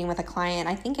record reading with a client,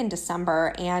 I think in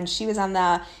December, and she was on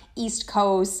the East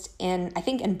Coast in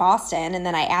Boston. And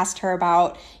then I asked her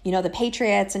about, the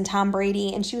Patriots and Tom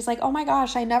Brady. And she was like, oh my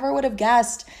gosh, I never would have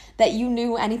guessed that you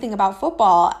knew anything about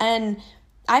football. And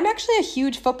I'm actually a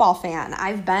huge football fan.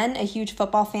 I've been a huge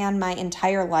football fan my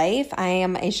entire life. I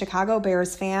am a Chicago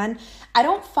Bears fan. I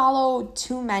don't follow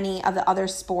too many of the other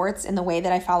sports in the way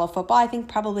that I follow football. I think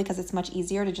probably because it's much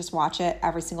easier to just watch it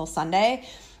every single Sunday.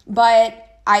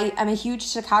 But I'm a huge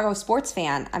Chicago sports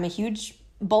fan. I'm a huge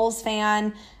Bulls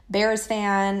fan, Bears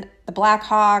fan, the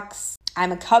Blackhawks.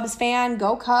 I'm a Cubs fan.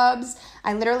 Go Cubs.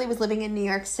 I literally was living in New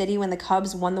York City when the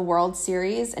Cubs won the World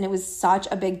Series, and it was such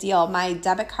a big deal. My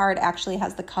debit card actually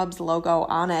has the Cubs logo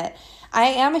on it. I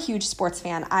am a huge sports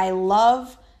fan.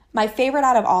 My favorite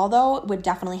out of all, though, would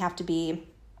definitely have to be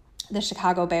the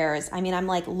Chicago Bears. I mean, I'm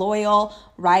like loyal,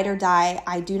 ride or die.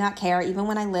 I do not care. Even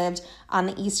when I lived on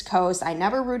the East Coast, I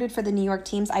never rooted for the New York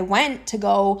teams. I went to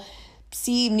go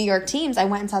see New York teams. I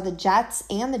went and saw the Jets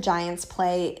and the Giants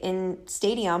play in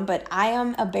stadium, but I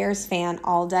am a Bears fan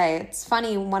all day. It's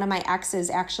funny, one of my exes,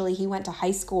 actually, he went to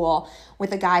high school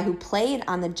with a guy who played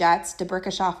on the Jets,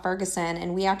 DeBrickashaw Ferguson,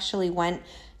 and we actually went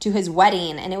to his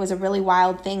wedding, and it was a really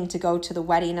wild thing to go to the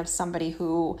wedding of somebody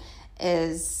who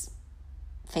is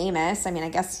famous. I mean, I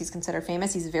guess he's considered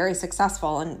famous. He's very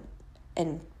successful,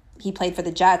 and he played for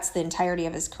the Jets the entirety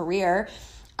of his career.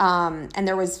 And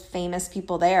there was famous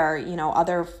people there,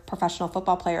 other professional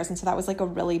football players. And so that was like a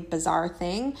really bizarre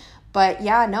thing. But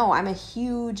yeah, no, I'm a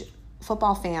huge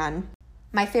football fan.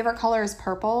 My favorite color is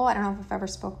purple. I don't know if I've ever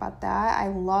spoke about that. I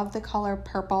love the color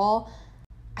purple.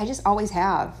 I just always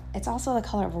have. It's also the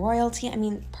color of royalty. I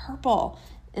mean, purple.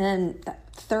 And then the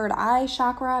third eye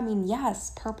chakra. I mean,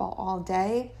 yes, purple all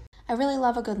day. I really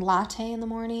love a good latte in the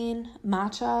morning.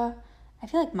 Matcha. I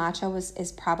feel like matcha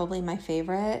is probably my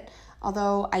favorite.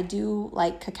 Although I do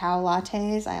like cacao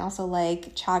lattes. I also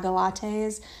like chaga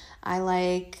lattes. I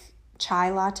like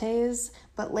chai lattes.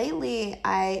 But lately,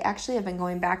 I actually have been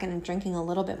going back and drinking a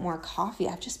little bit more coffee.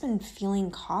 I've just been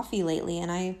feeling coffee lately,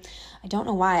 and I don't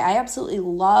know why. I absolutely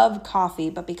love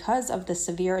coffee, but because of the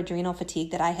severe adrenal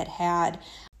fatigue that I had,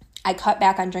 I cut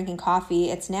back on drinking coffee.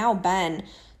 It's now been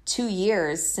 2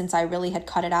 years since I really had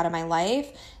cut it out of my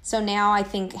life. So now I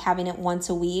think having it once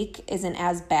a week isn't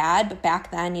as bad. But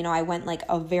back then, I went like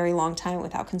a very long time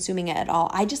without consuming it at all.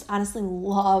 I just honestly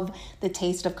love the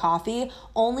taste of coffee,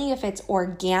 only if it's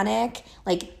organic,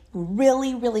 like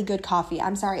really, really good coffee.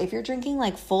 I'm sorry, if you're drinking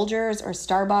like Folgers or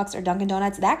Starbucks or Dunkin'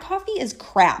 Donuts, that coffee is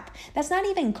crap. That's not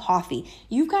even coffee.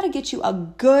 You've got to get you a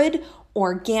good,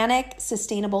 organic,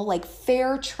 sustainable, like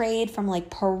fair trade from like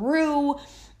Peru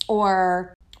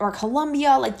or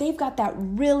Colombia. Like they've got that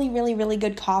really, really, really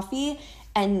good coffee,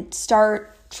 and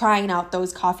start trying out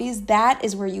those coffees. That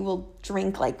is where you will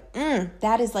drink like,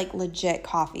 that is like legit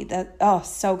coffee.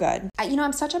 So good.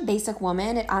 I'm such a basic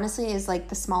woman. It honestly is like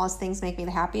the smallest things make me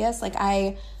the happiest. Like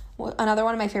another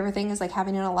one of my favorite things is like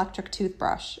having an electric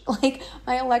toothbrush. Like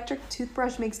my electric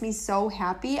toothbrush makes me so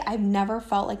happy. I've never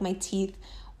felt like my teeth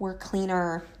were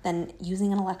cleaner than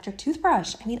using an electric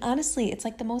toothbrush. I mean, honestly, it's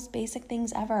like the most basic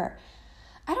things ever.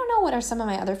 I don't know what are some of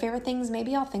my other favorite things.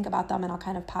 Maybe I'll think about them and I'll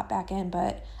kind of pop back in,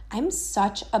 but I'm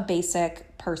such a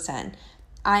basic person.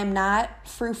 I'm not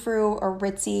frou-frou or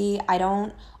ritzy. I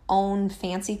don't own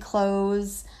fancy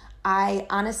clothes. I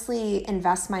honestly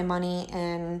invest my money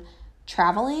in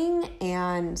traveling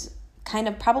and kind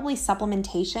of probably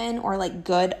supplementation or like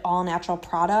good all natural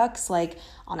products, like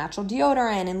all natural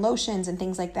deodorant and lotions and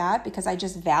things like that, because I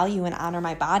just value and honor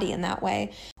my body in that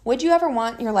way. Would you ever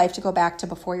want your life to go back to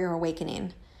before your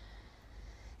awakening?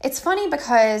 It's funny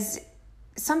because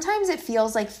sometimes it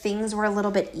feels like things were a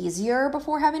little bit easier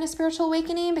before having a spiritual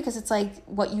awakening, because it's like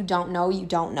what you don't know, you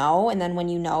don't know. And then when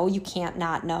you know, you can't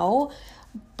not know.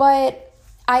 But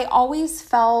I always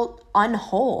felt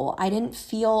unwhole. I didn't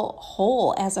feel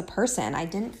whole as a person. I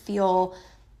didn't feel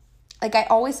like, I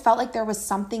always felt like there was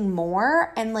something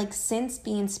more. And like, since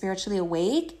being spiritually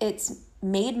awake, it's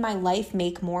made my life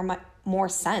make more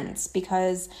sense,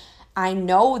 because I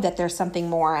know that there's something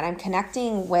more, and I'm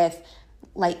connecting with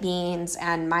light beings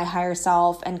and my higher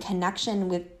self and connection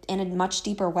with in a much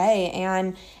deeper way.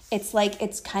 And it's like,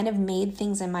 it's kind of made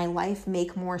things in my life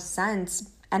make more sense.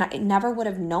 And I never would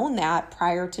have known that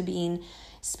prior to being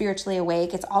spiritually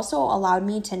awake. It's also allowed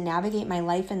me to navigate my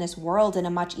life in this world in a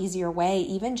much easier way,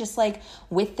 even just like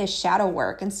with this shadow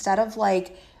work. Instead of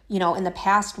like, you know, in the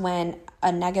past when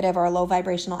a negative or a low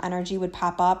vibrational energy would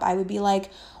pop up, I would be like,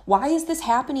 why is this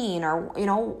happening? Or, you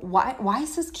know, why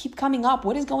does this keep coming up?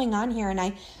 What is going on here? And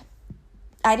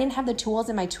I didn't have the tools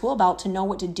in my tool belt to know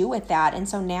what to do with that. And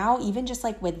so now, even just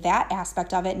like with that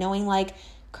aspect of it, knowing like,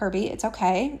 Kirby, it's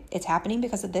okay. It's happening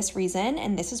because of this reason,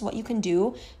 and this is what you can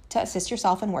do to assist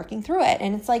yourself in working through it.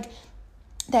 And it's like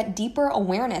that deeper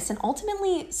awareness. And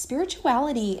ultimately,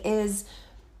 spirituality is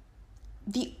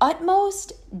the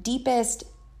utmost, deepest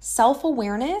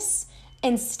self-awareness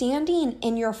and standing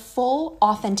in your full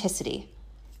authenticity.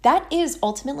 That is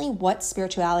ultimately what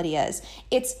spirituality is.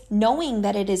 It's knowing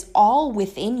that it is all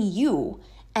within you,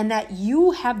 and that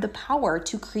you have the power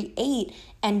to create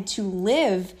and to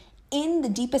live in the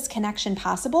deepest connection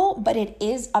possible, but it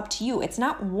is up to you. It's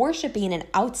not worshiping an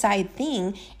outside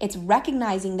thing. It's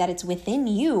recognizing that it's within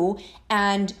you,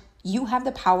 and you have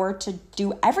the power to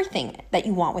do everything that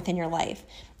you want within your life.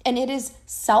 And it is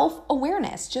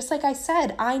self-awareness. Just like I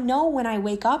said, I know when I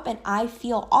wake up and I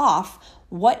feel off,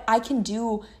 what I can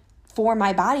do for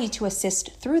my body to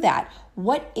assist through that.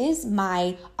 What is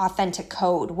my authentic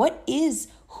code? What is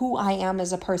who I am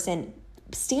as a person?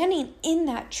 Standing in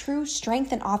that true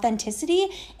strength and authenticity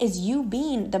is you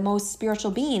being the most spiritual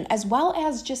being, as well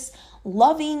as just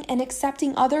loving and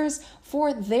accepting others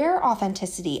for their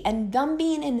authenticity and them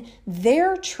being in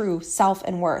their true self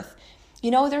and worth.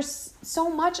 You know, there's so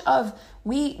much of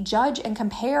we judge and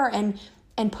compare and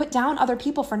put down other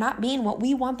people for not being what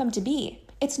we want them to be.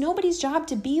 It's nobody's job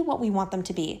to be what we want them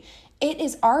to be. It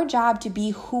is our job to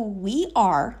be who we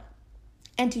are,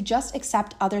 and to just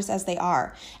accept others as they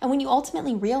are. And when you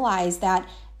ultimately realize that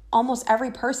almost every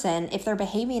person, if they're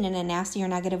behaving in a nasty or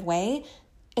negative way,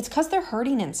 it's because they're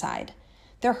hurting inside.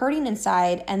 They're hurting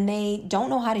inside, and they don't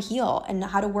know how to heal and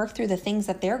how to work through the things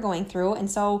that they're going through. And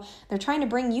so they're trying to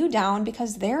bring you down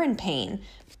because they're in pain.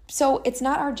 So it's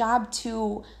not our job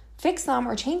to fix them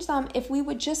or change them if we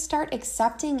would just start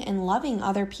accepting and loving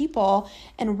other people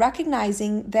and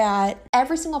recognizing that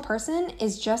every single person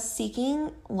is just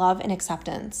seeking love and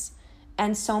acceptance.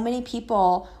 And so many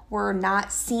people were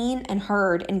not seen and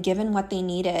heard and given what they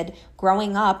needed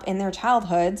growing up in their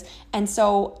childhoods. And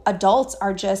so adults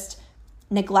are just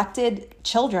neglected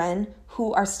children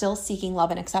who are still seeking love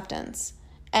and acceptance.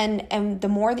 And the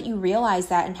more that you realize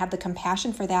that and have the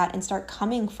compassion for that and start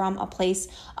coming from a place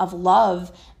of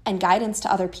love and guidance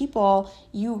to other people,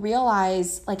 you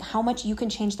realize like how much you can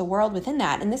change the world within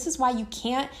that. And this is why you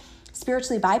can't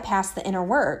spiritually bypass the inner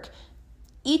work.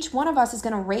 Each one of us is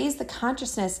going to raise the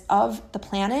consciousness of the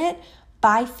planet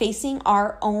by facing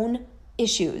our own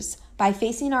issues, by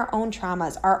facing our own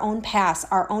traumas, our own past,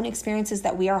 our own experiences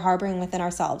that we are harboring within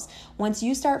ourselves. Once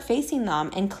you start facing them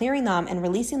and clearing them and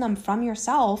releasing them from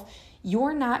yourself,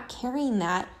 you're not carrying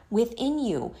that within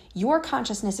you. Your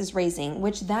consciousness is raising,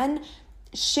 which then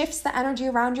shifts the energy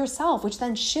around yourself, which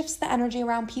then shifts the energy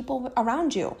around people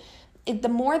around you. The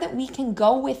more that we can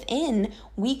go within,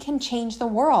 we can change the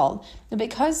world. And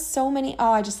because so many,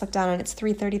 I just looked down and it's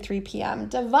 3:33 p.m.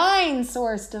 Divine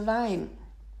source, divine.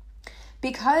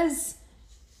 Because,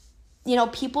 you know,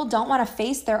 people don't want to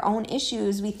face their own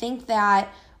issues. We think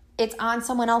that it's on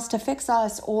someone else to fix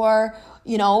us, or,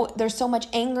 you know, there's so much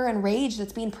anger and rage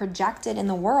that's being projected in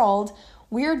the world.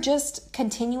 We're just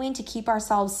continuing to keep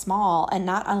ourselves small and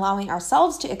not allowing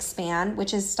ourselves to expand,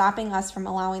 which is stopping us from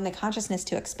allowing the consciousness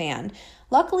to expand.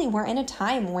 Luckily, we're in a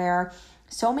time where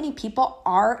so many people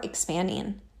are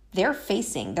expanding. They're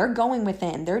going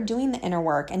within, they're doing the inner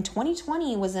work. And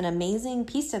 2020 was an amazing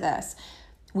piece to this.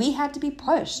 We had to be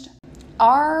pushed.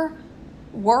 Our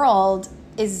world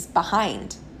is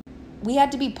behind. We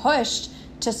had to be pushed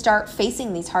to start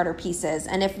facing these harder pieces.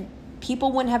 And if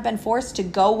people wouldn't have been forced to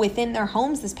go within their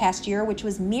homes this past year, which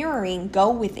was mirroring,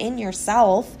 go within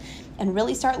yourself and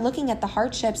really start looking at the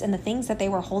hardships and the things that they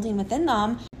were holding within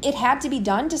them, it had to be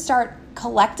done to start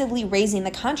collectively raising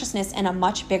the consciousness in a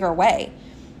much bigger way.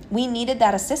 We needed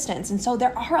that assistance. And so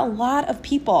there are a lot of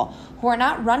people who are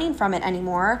not running from it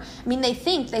anymore. I mean, they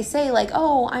say like,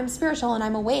 oh, I'm spiritual and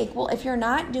I'm awake. Well, if you're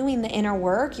not doing the inner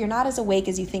work, you're not as awake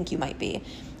as you think you might be.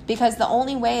 Because the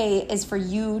only way is for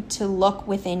you to look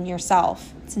within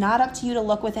yourself. It's not up to you to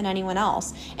look within anyone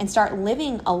else and start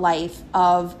living a life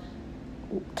of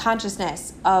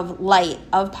consciousness, of light,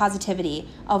 of positivity,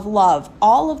 of love.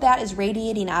 All of that is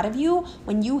radiating out of you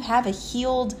when you have a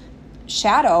healed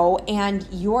shadow and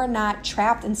you're not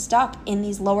trapped and stuck in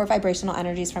these lower vibrational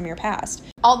energies from your past.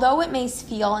 Although it may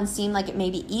feel and seem like it may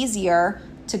be easier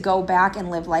to go back and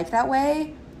live life that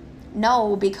way,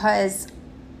 no, because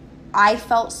I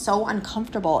felt so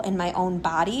uncomfortable in my own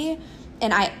body,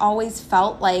 and I always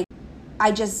felt like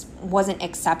I just wasn't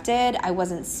accepted. I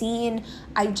wasn't seen.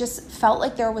 I just felt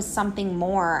like there was something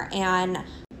more, and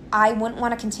I wouldn't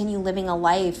want to continue living a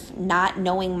life not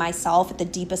knowing myself at the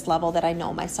deepest level that I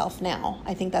know myself now.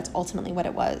 I think that's ultimately what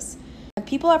it was. Have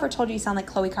people ever told you saund like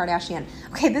Khloe Kardashian?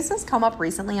 Okay, this has come up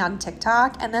recently on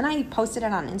TikTok, and then I posted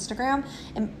it on Instagram,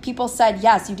 and people said,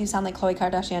 yes, you do sound like Khloe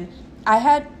Kardashian.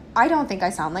 I don't think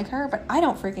I sound like her, but I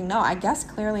don't freaking know. I guess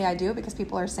clearly I do because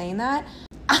people are saying that.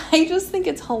 I just think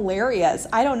it's hilarious.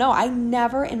 I don't know. I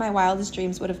never in my wildest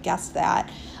dreams would have guessed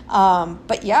that.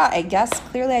 But yeah, I guess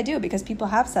clearly I do because people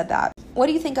have said that. What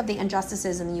do you think of the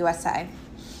injustices in the USA?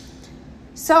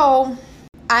 So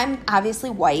I'm obviously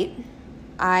white.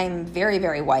 I'm very,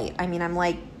 very white. I mean, I'm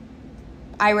like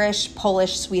Irish,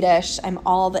 Polish, Swedish. I'm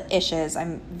all the ishes.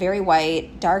 I'm very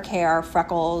white, dark hair,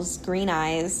 freckles, green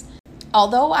eyes.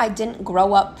 Although I didn't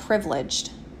grow up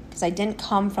privileged, because I didn't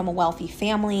come from a wealthy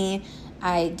family,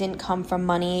 I didn't come from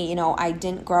money, I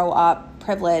didn't grow up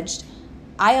privileged,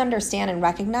 I understand and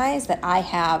recognize that I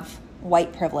have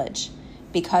white privilege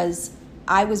because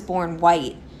I was born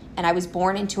white, and I was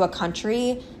born into a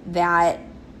country that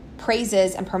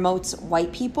praises and promotes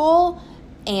white people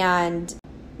and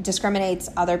discriminates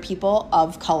other people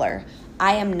of color.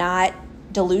 I am not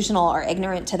delusional or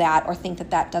ignorant to that or think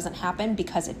that that doesn't happen,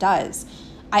 because it does.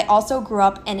 I also grew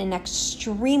up in an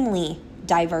extremely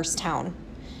diverse town.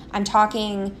 I'm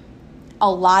talking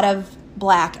a lot of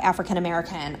Black African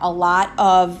American, a lot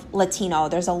of Latino.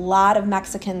 There's a lot of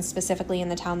Mexicans specifically in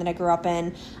the town that I grew up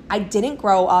in. I didn't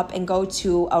grow up and go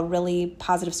to a really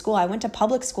positive school. I went to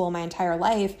public school my entire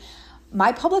life.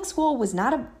 My public school was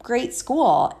not a great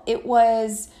school.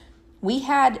 We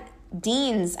had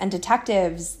deans and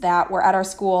detectives that were at our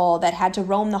school that had to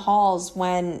roam the halls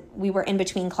when we were in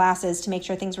between classes to make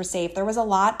sure things were safe. There was a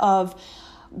lot of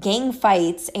gang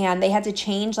fights, and they had to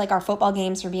change like our football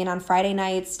games from being on Friday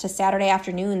nights to Saturday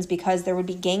afternoons because there would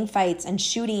be gang fights and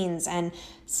shootings and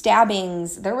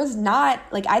stabbings. There was not,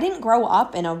 I didn't grow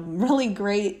up in a really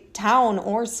great town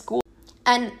or school.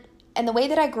 And the way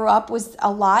that I grew up was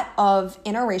a lot of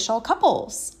interracial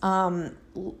couples.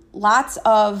 Lots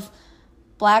of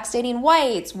Blacks dating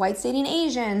whites, whites dating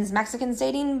Asians, Mexicans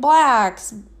dating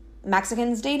Blacks,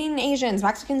 Mexicans dating Asians,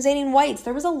 Mexicans dating whites.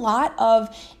 There was a lot of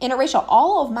interracial.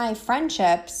 All of my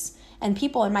friendships and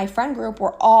people in my friend group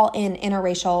were all in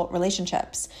interracial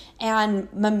relationships. And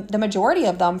the majority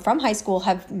of them from high school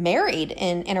have married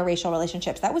in interracial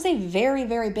relationships. That was a very,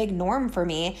 very big norm for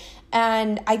me.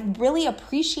 And I really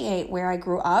appreciate where I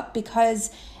grew up because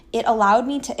it allowed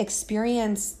me to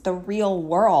experience the real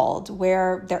world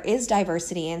where there is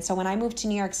diversity. And so when I moved to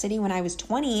New York City when I was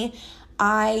 20,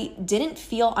 I didn't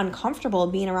feel uncomfortable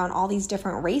being around all these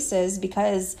different races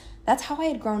because that's how I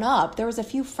had grown up. There was a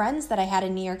few friends that I had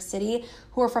in New York City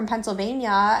who were from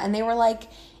Pennsylvania, and they were like,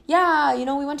 yeah,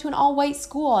 we went to an all-white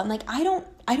school. And I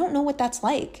don't know what that's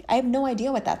like. I have no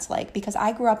idea what that's like because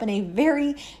I grew up in a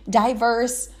very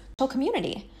diverse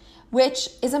community, which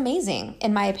is amazing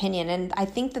in my opinion. And I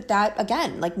think that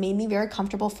again, made me very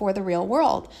comfortable for the real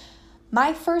world.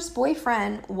 My first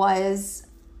boyfriend was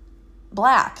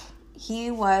Black.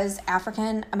 He was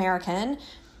African American.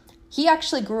 He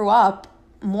actually grew up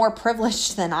more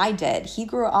privileged than I did. He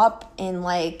grew up in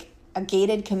a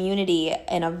gated community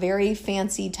in a very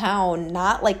fancy town,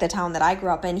 not like the town that I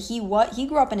grew up in. He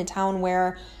grew up in a town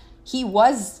where he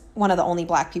was one of the only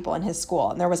Black people in his school,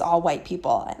 and there was all white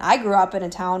people. And I grew up in a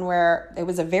town where it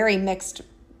was a very mixed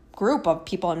group of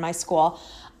people in my school.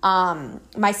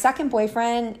 My second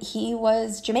boyfriend, he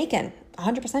was Jamaican,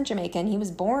 100% Jamaican. He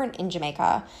was born in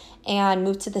Jamaica and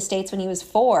moved to the States when he was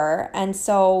 4. And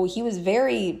so he was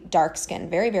very dark skinned,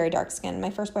 very, very dark skinned. My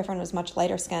first boyfriend was much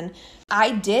lighter skinned.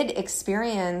 I did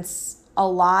experience a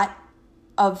lot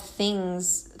of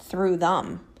things through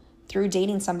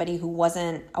dating somebody who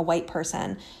wasn't a white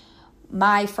person.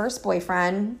 My first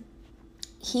boyfriend,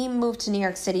 he moved to New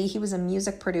York City. He was a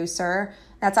music producer.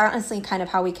 That's honestly kind of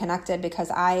how we connected,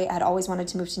 because I had always wanted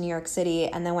to move to New York City.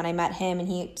 And then when I met him and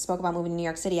he spoke about moving to New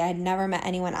York City, I had never met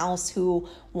anyone else who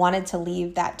wanted to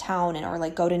leave that town or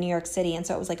like go to New York City. And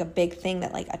so it was like a big thing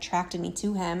that like attracted me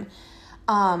to him.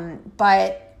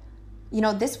 But you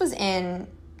know, this was in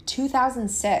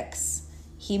 2006.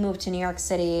 He moved to New York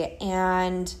City,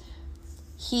 and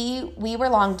we were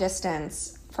long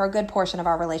distance for a good portion of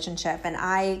our relationship. And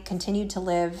I continued to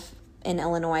live in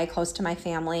Illinois, close to my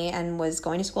family, and was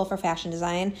going to school for fashion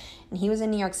design. And he was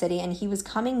in New York City, and he was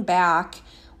coming back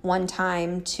one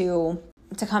time to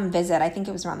come visit. I think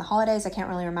it was around the holidays. I can't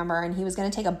really remember. And he was going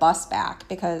to take a bus back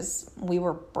because we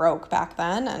were broke back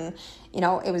then. And, you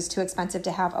know, it was too expensive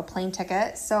to have a plane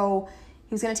ticket. So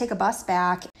he was going to take a bus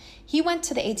back. He went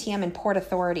to the ATM in Port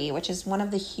Authority, which is one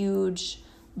of the huge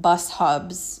bus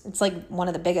hubs. It's like one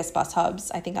of the biggest bus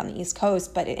hubs, I think, on the East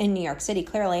Coast, but in New York City,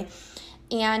 clearly.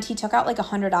 And he took out like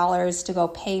 $100 to go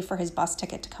pay for his bus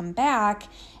ticket to come back.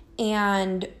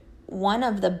 And one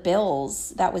of the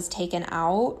bills that was taken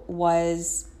out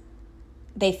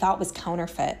they thought was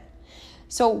counterfeit.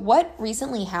 So what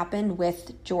recently happened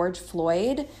with George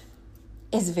Floyd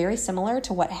is very similar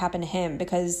to what happened to him,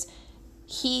 because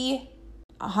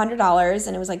 $100,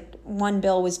 and it was like one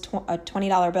bill was a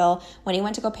 $20 bill. When he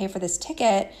went to go pay for this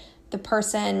ticket, the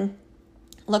person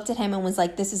looked at him and was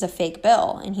like, "This is a fake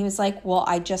bill." And he was like, "Well,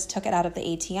 I just took it out of the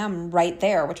ATM right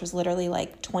there," which was literally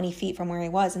like 20 feet from where he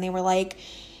was. And they were like,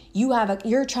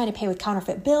 you're trying to pay with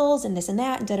counterfeit bills and this and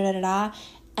that and da-da-da-da-da.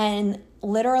 And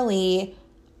literally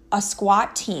a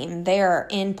SWAT team there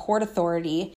in Port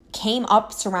Authority came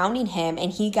up surrounding him,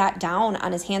 and he got down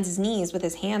on his hands and knees with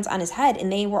his hands on his head,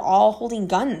 and they were all holding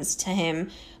guns to him,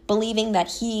 believing that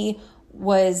he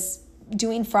was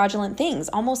doing fraudulent things,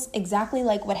 almost exactly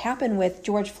like what happened with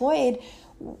George Floyd,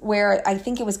 where I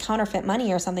think it was counterfeit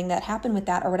money or something that happened with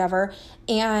that or whatever.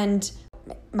 And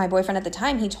my boyfriend at the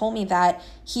time, he told me that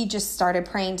he just started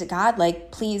praying to God,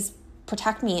 like, please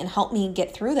protect me and help me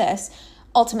get through this.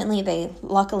 Ultimately,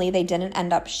 luckily they didn't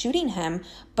end up shooting him,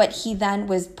 but he then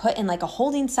was put in like a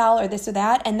holding cell or this or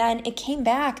that. And then it came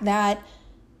back that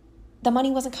the money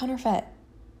wasn't counterfeit,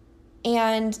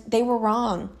 and they were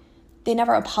wrong. They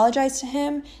never apologized to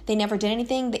him. They never did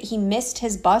anything. That he missed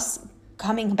his bus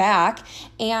coming back,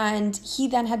 and he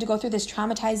then had to go through this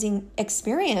traumatizing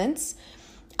experience,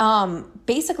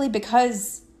 basically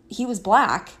because he was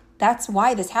Black. That's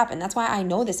why this happened. That's why I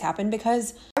know this happened,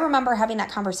 because I remember having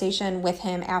that conversation with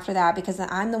him after that, because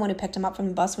I'm the one who picked him up from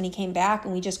the bus when he came back,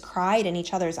 and we just cried in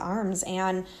each other's arms.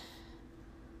 And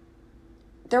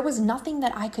there was nothing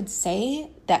that I could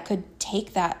say that could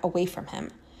take that away from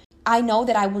him. I know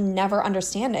that I will never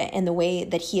understand it in the way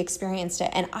that he experienced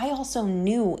it. And I also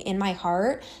knew in my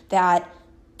heart that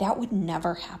that would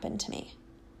never happen to me.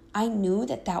 I knew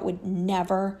that that would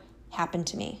never happen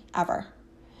to me, ever.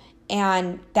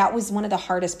 And that was one of the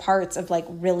hardest parts of like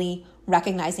really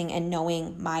recognizing and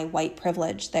knowing my white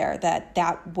privilege there,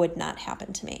 that would not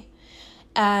happen to me.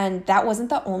 And that wasn't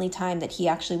the only time that he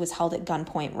actually was held at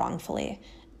gunpoint wrongfully.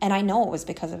 And I know it was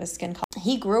because of his skin color.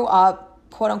 He grew up,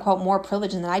 quote unquote, more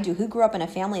privileged than I do. He grew up in a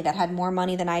family that had more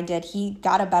money than I did. He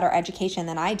got a better education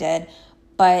than I did.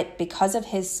 But because of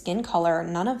his skin color,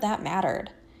 none of that mattered.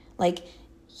 Like,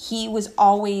 he was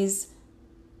always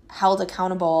held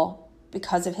accountable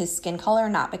because of his skin color,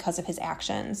 not because of his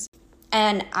actions.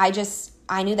 And I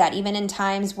knew that even in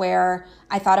times where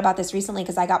I thought about this recently,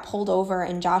 because I got pulled over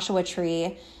in Joshua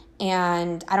Tree,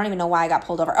 and I don't even know why I got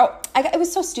pulled over. It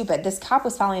was so stupid. This cop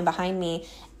was following behind me,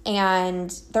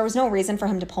 and there was no reason for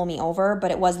him to pull me over,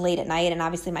 but it was late at night, and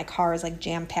obviously my car is like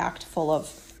jam-packed full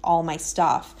of all my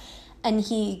stuff. And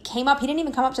he came up, he didn't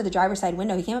even come up to the driver's side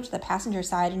window, he came up to the passenger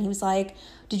side, and he was like,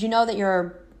 "Did you know that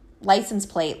your license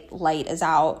plate light is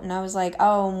out?" And I was like,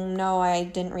 "Oh, no, I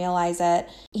didn't realize it."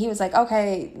 He was like,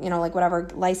 "Okay, like whatever,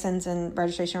 license and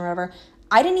registration or whatever."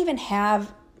 I didn't even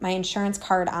have my insurance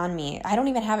card on me. I don't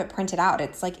even have it printed out.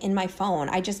 It's like in my phone.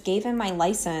 I just gave him my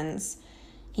license.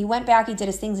 He went back, he did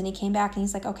his things, and he came back and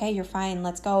he's like, "Okay, you're fine,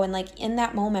 let's go." And like in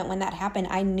that moment when that happened,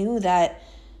 I knew that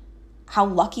how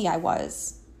lucky I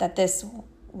was that this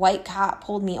white cop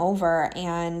pulled me over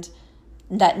and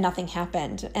that nothing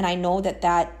happened. And I know that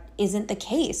that isn't the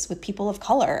case with people of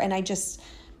color. And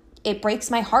it breaks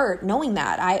my heart knowing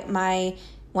that. My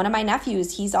one of my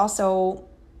nephews, he's also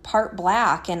part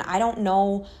Black, and I don't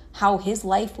know how his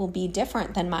life will be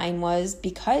different than mine was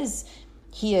because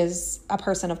he is a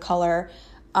person of color.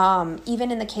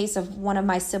 Even in the case of one of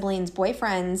my siblings'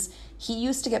 boyfriends, he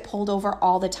used to get pulled over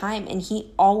all the time, and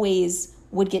he always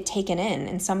would get taken in,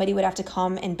 and somebody would have to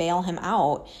come and bail him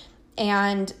out.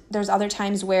 And there's other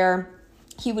times where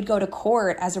he would go to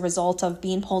court as a result of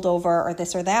being pulled over or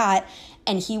this or that,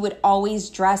 and he would always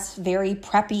dress very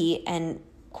preppy and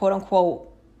quote unquote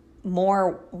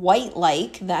more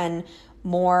white-like than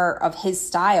more of his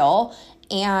style.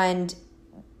 And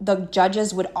the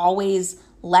judges would always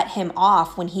let him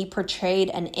off when he portrayed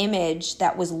an image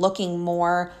that was looking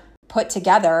more put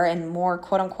together and more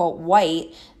quote unquote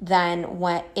white than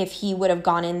if he would have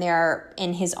gone in there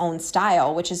in his own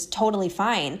style, which is totally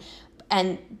fine.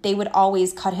 And they would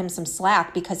always cut him some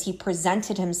slack because he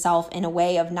presented himself in a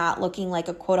way of not looking like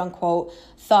a quote unquote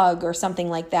thug or something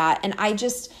like that. And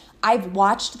I've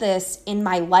watched this in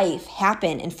my life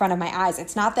happen in front of my eyes.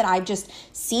 It's not that I've just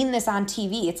seen this on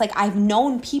TV. It's like I've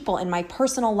known people in my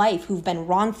personal life who've been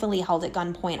wrongfully held at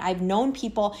gunpoint. I've known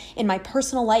people in my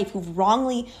personal life who've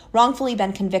wrongfully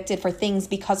been convicted for things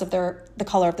because of the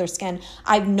color of their skin.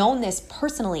 I've known this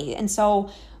personally. And so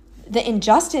the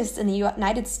injustice in the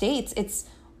United States, it's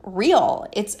real.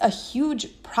 It's a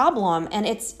huge problem, and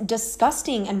it's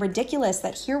disgusting and ridiculous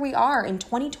that here we are in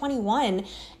 2021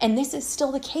 and this is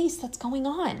still the case that's going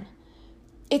on.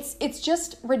 It's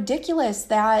just ridiculous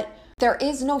that there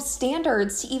is no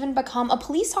standards to even become a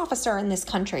police officer in this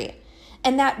country.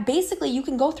 And that basically you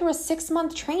can go through a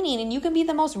 6-month training and you can be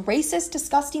the most racist,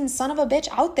 disgusting son of a bitch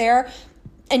out there,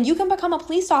 and you can become a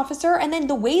police officer, and then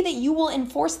the way that you will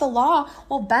enforce the law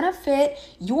will benefit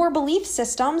your belief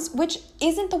systems, which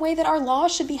isn't the way that our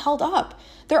laws should be held up.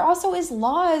 There also is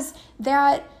laws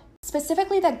that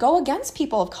specifically that go against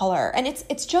people of color, and it's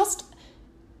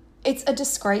a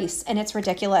disgrace and it's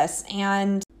ridiculous.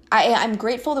 And I'm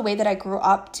grateful the way that I grew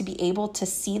up to be able to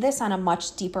see this on a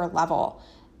much deeper level.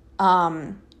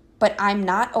 But I'm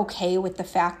not okay with the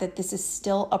fact that this is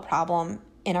still a problem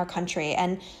in our country.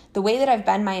 And the way that I've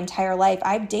been my entire life,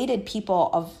 I've dated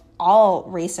people of all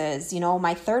races. You know,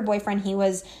 my third boyfriend, he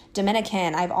was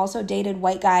Dominican. I've also dated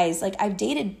white guys. Like, I've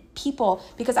dated people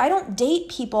because I don't date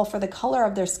people for the color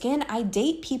of their skin. I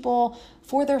date people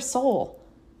for their soul.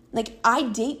 Like, I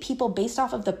date people based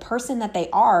off of the person that they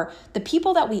are. The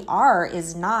people that we are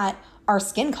is not our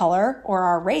skin color or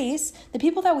our race. The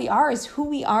people that we are is who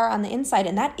we are on the inside.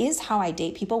 And that is how I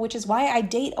date people, which is why I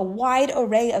date a wide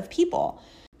array of people.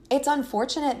 It's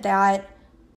unfortunate that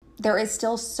there is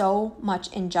still so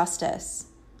much injustice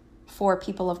for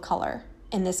people of color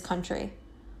in this country.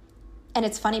 And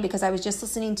it's funny because I was just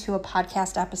listening to a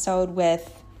podcast episode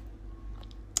with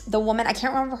the woman, I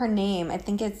can't remember her name. I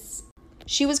think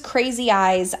she was Crazy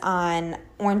Eyes on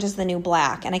Orange is the New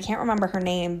Black. And I can't remember her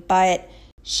name, but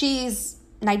she's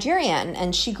Nigerian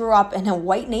and she grew up in a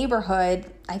white neighborhood,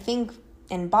 I think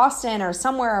in Boston or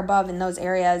somewhere above in those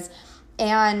areas.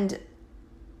 And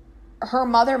her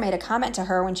mother made a comment to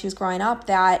her when she was growing up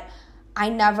that I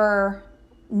never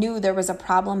knew there was a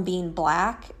problem being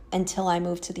Black until I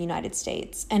moved to the United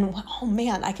States. And oh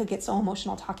man, I could get so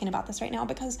emotional talking about this right now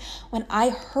because when I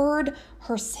heard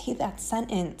her say that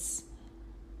sentence,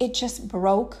 it just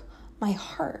broke my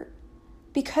heart,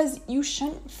 because you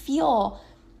shouldn't feel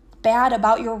bad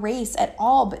about your race at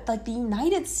all. But like, the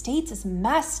United States is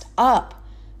messed up.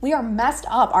 We are messed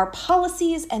up. Our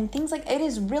policies and things like it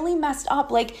is really messed up.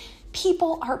 Like,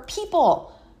 people are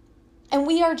people. And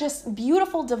we are just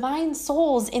beautiful, divine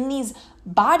souls in these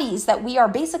bodies that we are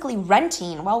basically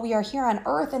renting while we are here on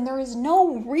earth. And there is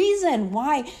no reason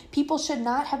why people should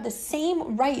not have the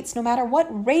same rights, no matter what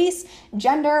race,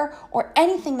 gender, or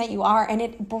anything that you are. And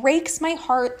it breaks my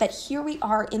heart that here we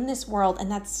are in this world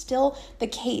and that's still the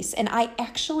case. And I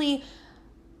actually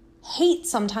hate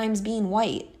sometimes being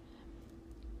white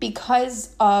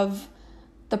because of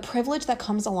the privilege that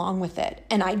comes along with it.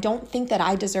 And I don't think that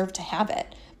I deserve to have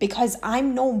it, because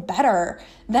I'm no better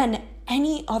than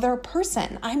any other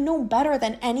person. I'm no better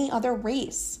than any other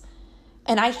race.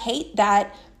 And I hate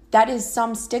that that is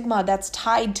some stigma that's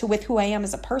tied to with who I am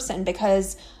as a person,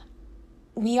 because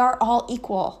we are all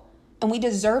equal and we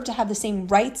deserve to have the same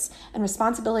rights and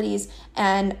responsibilities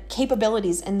and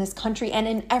capabilities in this country and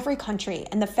in every country.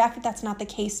 And the fact that that's not the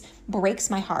case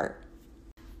breaks my heart.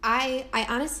 I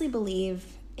honestly believe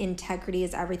integrity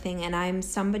is everything. And I'm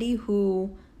somebody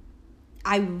who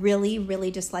I really,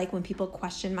 really dislike when people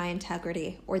question my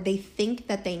integrity or they think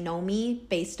that they know me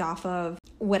based off of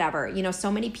whatever. You know,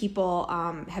 so many people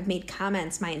have made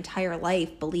comments my entire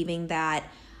life believing that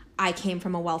I came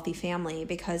from a wealthy family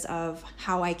because of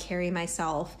how I carry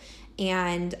myself.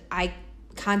 And I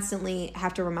constantly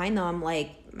have to remind them,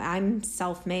 like, I'm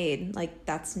self-made. Like,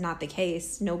 that's not the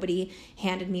case. Nobody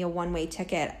handed me a one-way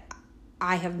ticket.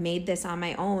 I have made this on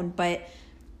my own. But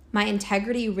my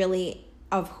integrity really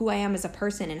of who I am as a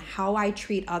person and how I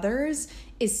treat others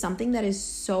is something that is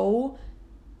so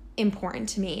important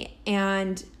to me.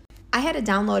 And I had a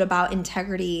download about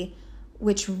integrity,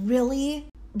 which really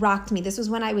rocked me. This was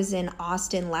when I was in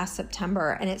Austin last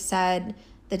September, and it said,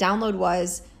 the download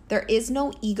was, there is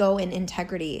no ego in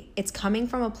integrity. It's coming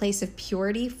from a place of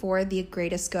purity for the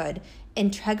greatest good.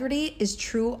 Integrity is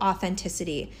true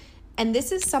authenticity. And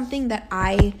this is something that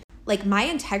my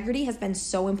integrity has been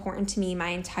so important to me my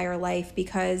entire life,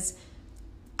 because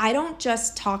I don't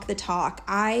just talk the talk.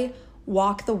 I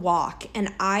walk the walk,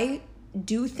 and I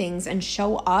do things and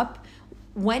show up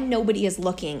when nobody is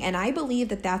looking. And I believe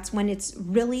that that's when it's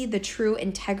really the true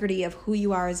integrity of who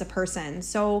you are as a person.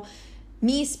 So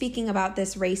me speaking about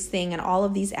this race thing and all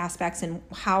of these aspects and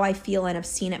how I feel and have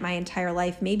seen it my entire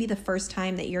life, maybe the first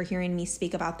time that you're hearing me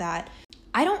speak about that,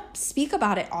 I don't speak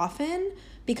about it often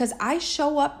because I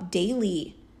show up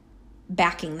daily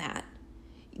backing that.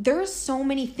 There's so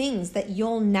many things that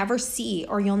you'll never see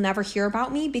or you'll never hear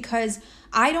about me because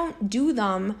I don't do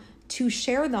them to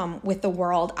share them with the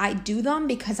world. I do them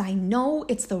because I know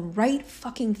it's the right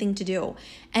fucking thing to do.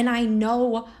 And I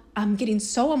know I'm getting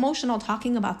so emotional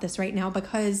talking about this right now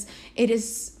because it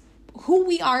is who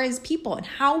we are as people and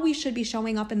how we should be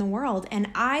showing up in the world. And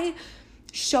I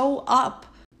show up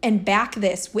and back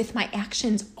this with my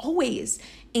actions always.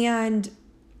 And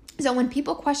so when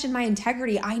people question my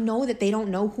integrity, I know that they don't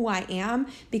know who I am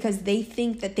because they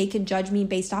think that they can judge me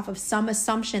based off of some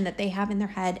assumption that they have in their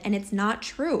head, and it's not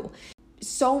true.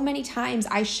 So many times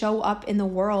I show up in the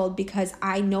world because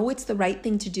I know it's the right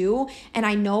thing to do, and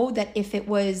I know that if it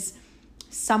was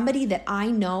somebody that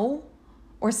I know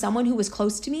or someone who was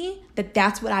close to me,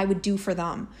 that's what I would do for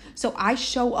them. So I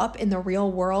show up in the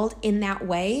real world in that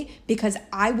way because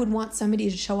I would want somebody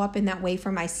to show up in that way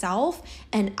for myself,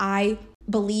 and I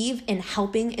believe in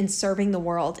helping and serving the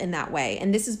world in that way.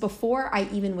 And this is before I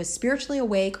even was spiritually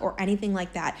awake or anything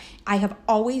like that. I have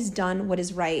always done what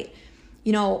is right.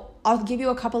 You know, I'll give you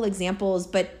a couple examples,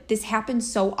 but this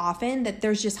happens so often that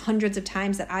there's just hundreds of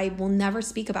times that I will never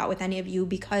speak about with any of you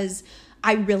because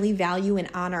I really value and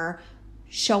honor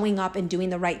showing up and doing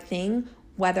the right thing,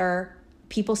 whether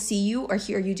people see you or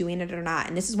hear you doing it or not.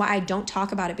 And this is why I don't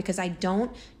talk about it, because I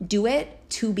don't do it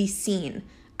to be seen.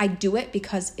 I do it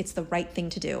because it's the right thing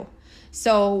to do.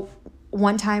 So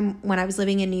one time when I was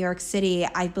living in New York City,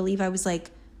 I believe I was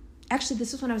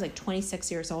this was when I was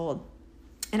 26 years old,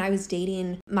 and I was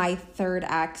dating my third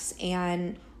ex,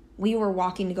 and we were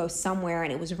walking to go somewhere,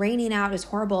 and it was raining out, it was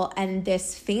horrible, and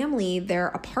this family, their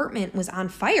apartment was on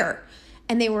fire,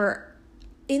 and they were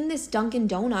in this Dunkin'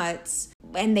 Donuts,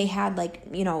 and they had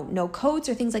no coats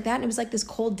or things like that, and it was this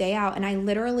cold day out, and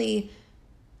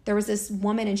there was this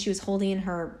woman, and she was holding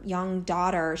her young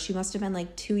daughter. She must have been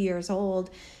 2 years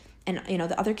old. And,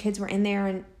 the other kids were in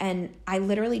there, and I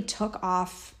literally took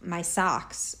off my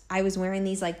socks. I was wearing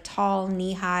these tall,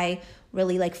 knee-high,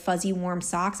 really fuzzy, warm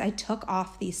socks. I took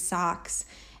off these socks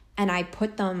and I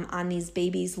put them on these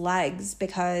babies' legs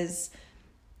because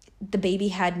the baby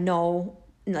had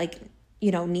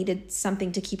needed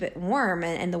something to keep it warm.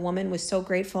 And the woman was so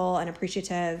grateful and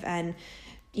appreciative, and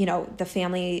the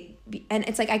family, and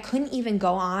it's I couldn't even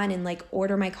go on and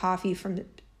order my coffee from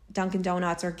Dunkin'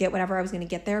 Donuts or get whatever I was going to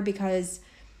get there, because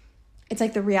it's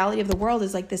the reality of the world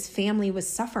is this family was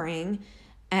suffering.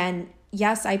 And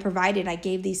yes, I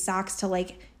gave these socks to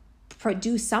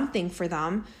do something for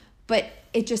them, but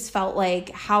it just felt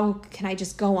how can I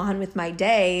just go on with my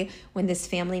day when this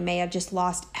family may have just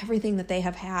lost everything that they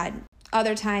have had.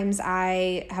 Other times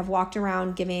I have walked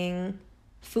around giving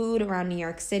food around New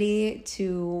York City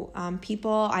to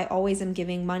people. I always am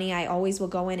giving money. I always will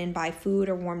go in and buy food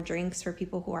or warm drinks for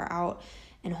people who are out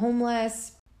and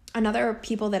homeless. Another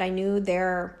people that I knew,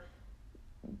 their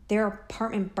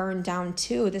apartment burned down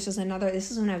too. This is when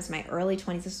I was in my early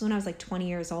 20s. This is when I was 20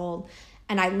 years old.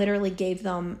 And I literally gave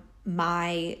them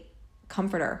my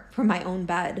comforter for my own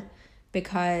bed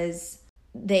because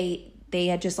they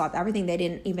had just lost everything. They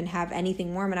didn't even have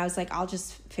anything warm. And I was I'll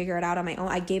just figure it out on my own.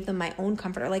 I gave them my own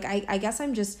comforter. I guess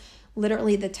I'm just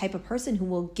literally the type of person who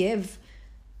will give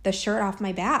the shirt off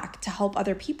my back to help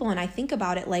other people. And I think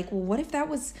about it well, what if that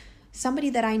was somebody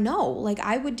that I know?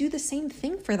 I would do the same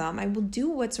thing for them. I will do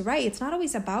what's right. It's not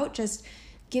always about just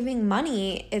giving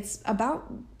money. It's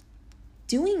about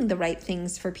doing the right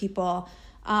things for people.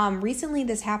 Recently,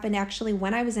 this happened actually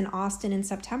when I was in Austin in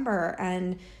September,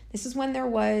 and This is when there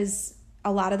was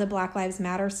a lot of the Black Lives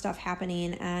Matter stuff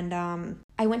happening. And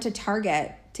I went to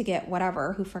Target to get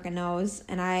whatever, who freaking knows.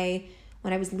 And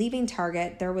when I was leaving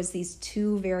Target, there was these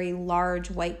two very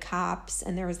large white cops,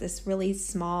 and there was this really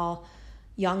small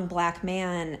young black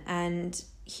man, and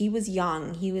he was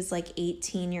young. He was like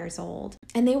 18 years old.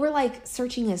 And they were like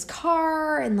searching his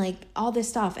car and like all this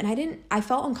stuff. And I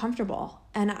felt uncomfortable.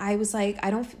 And I was like,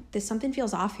 something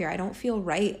feels off here. I don't feel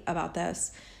right about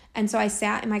this. And so I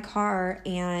sat in my car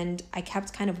and I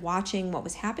kept kind of watching what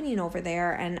was happening over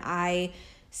there. And I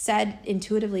said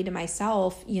intuitively to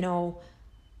myself, you know,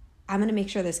 I'm going to make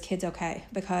sure this kid's okay,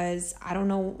 because I don't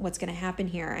know what's going to happen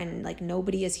here. And like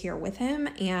nobody is here with him.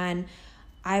 And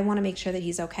I want to make sure that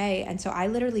he's okay. And so I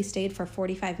literally stayed for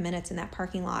 45 minutes in that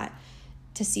parking lot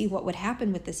to see what would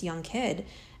happen with this young kid.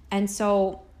 And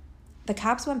so the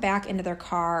cops went back into their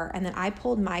car, and then I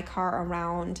pulled my car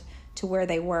around to where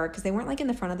they were, because they weren't like in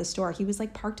the front of the store. He was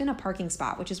like parked in a parking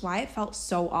spot, which is why it felt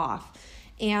so off.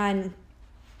 And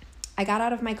I got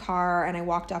out of my car and I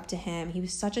walked up to him. He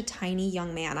was such a tiny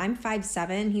young man. I'm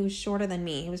 5'7". He was shorter than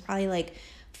me. He was probably like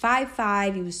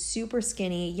 5'5". He was super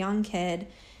skinny, young kid.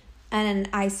 And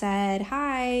I said,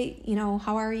 hi, you know,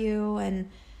 how are you? And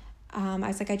I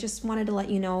was like, I just wanted to let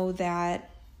you know that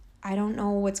I don't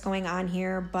know what's going on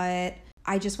here, but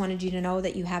I just wanted you to know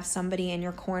that you have somebody in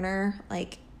your corner.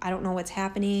 Like, I don't know what's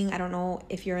happening. I don't know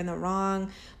if you're in the wrong,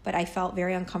 but I felt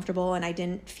very uncomfortable and I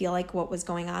didn't feel like what was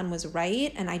going on was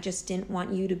right. And I just didn't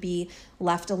want you to be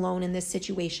left alone in this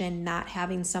situation, not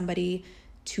having somebody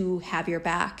to have your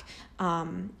back.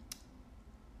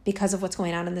 Because of what's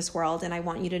going on in this world. And I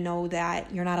want you to know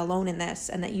that you're not alone in this,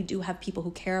 and that you do have people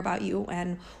who care about you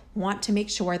and want to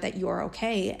make sure that you're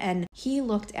okay. And he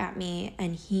looked at me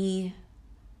and he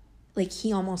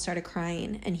almost started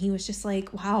crying. And he was just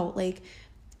like, wow, like,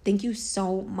 thank you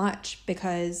so much,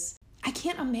 because I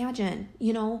can't imagine,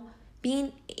 you know,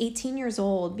 being 18 years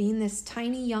old, being this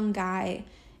tiny young guy,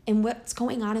 and what's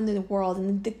going on in the world.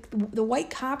 And the white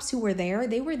cops who were there,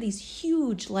 they were these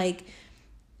huge, like,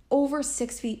 over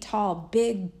 6 feet tall,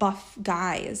 big, buff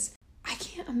guys. I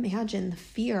can't imagine the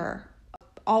fear of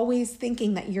always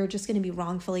thinking that you're just going to be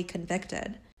wrongfully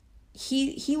convicted.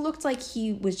 He looked like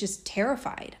he was just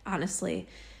terrified, honestly.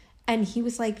 And he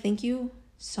was like, thank you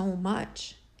so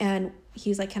much. And he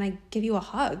was like, can I give you a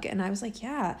hug? And I was like,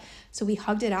 yeah. So we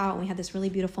hugged it out and we had this really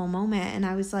beautiful moment. And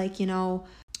I was like, you know,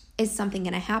 is something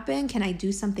going to happen? Can I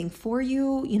do something for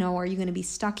you? You know, are you going to be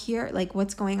stuck here? Like,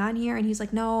 what's going on here? And he's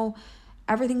like, no,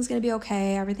 everything's going to be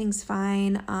okay. Everything's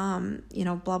fine. You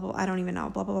know, blah, blah, I don't even know,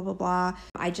 blah, blah, blah, blah, blah.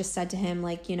 I just said to him,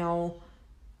 like, you know,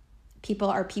 people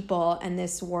are people, and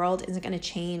this world isn't going to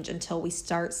change until we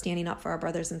start standing up for our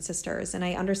brothers and sisters. And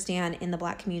I understand in the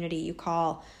Black community, you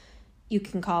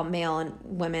can call male and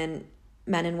women,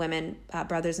 men and women,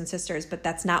 brothers and sisters, but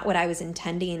that's not what I was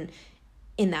intending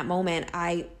in that moment.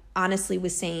 I honestly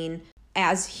was saying,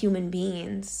 as human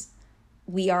beings,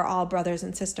 we are all brothers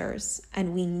and sisters,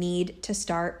 and we need to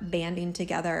start banding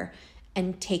together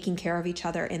and taking care of each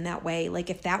other in that way. Like,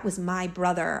 if that was my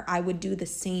brother, I would do the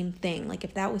same thing. Like,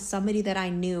 if that was somebody that I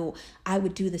knew, I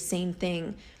would do the same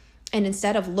thing. And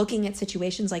instead of looking at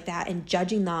situations like that and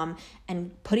judging them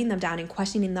and putting them down and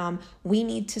questioning them, we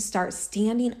need to start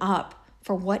standing up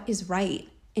for what is right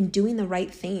and doing the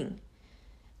right thing.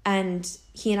 And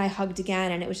he and I hugged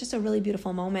again, and it was just a really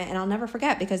beautiful moment. And I'll never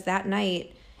forget, because that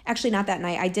night, actually not that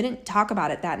night, I didn't talk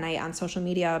about it that night on social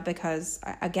media, because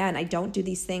again, I don't do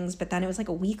these things. But then it was like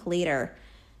a week later,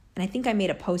 and I think I made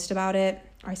a post about it,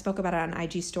 or I spoke about it on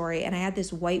IG story, and I had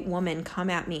this white woman come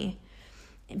at me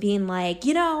being like,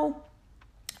 you know,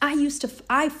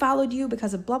 I followed you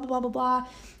because of blah, blah, blah, blah, blah.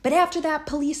 But after that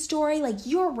police story, like,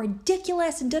 you're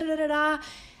ridiculous and da-da-da-da-da.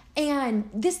 And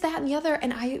this, that, and the other.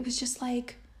 And I was just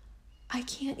like, I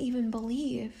can't even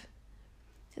believe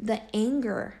the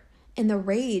anger and the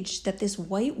rage that this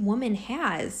white woman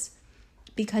has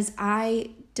because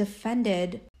I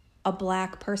defended a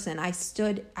Black person. I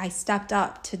stepped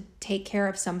up to take care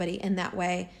of somebody in that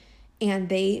way. And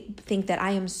they think that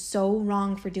I am so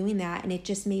wrong for doing that. And it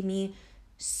just made me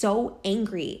so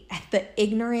angry at the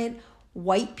ignorant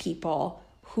white people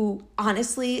who,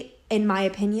 honestly, in my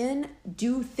opinion,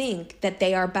 do think that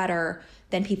they are better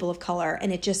than people of color.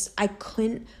 And I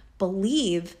couldn't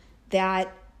believe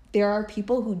that there are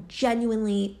people who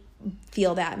genuinely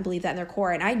feel that and believe that in their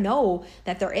core. And I know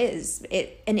that there is.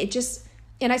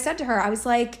 And I said to her, I was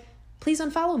like, please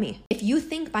unfollow me. If you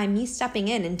think by me stepping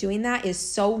in and doing that is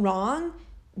so wrong,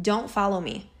 don't follow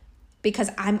me,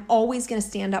 because I'm always going to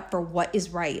stand up for what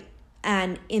is right.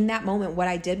 And in that moment, what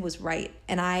I did was right.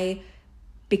 And I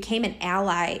became an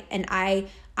ally, and I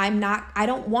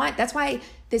That's why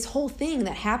this whole thing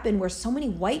that happened where so many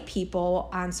white people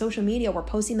on social media were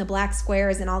posting the black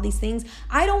squares and all these things,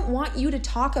 I don't want you to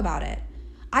talk about it.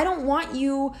 I don't want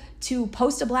you to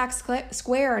post a black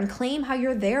square and claim how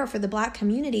you're there for the black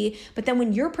community, but then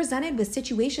when you're presented with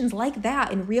situations like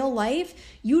that in real life,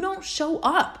 you don't show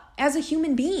up as a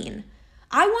human being.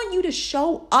 I want you to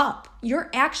show up. Your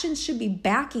actions should be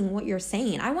backing what you're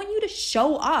saying. I want you to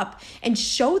show up and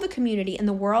show the community and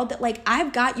the world that, like,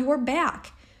 I've got your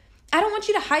back. I don't want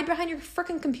you to hide behind your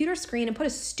freaking computer screen and put a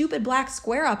stupid black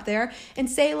square up there and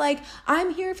say, like,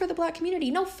 I'm here for the black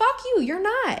community. No, fuck you. You're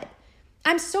not.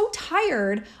 I'm so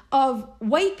tired of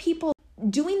white people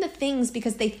doing the things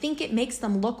because they think it makes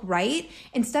them look right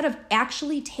instead of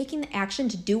actually taking the action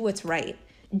to do what's right.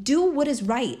 Do what is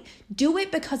right. Do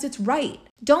it because it's right.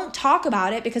 Don't talk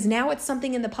about it because now it's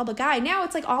something in the public eye. Now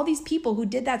it's like all these people who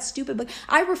did that stupid, but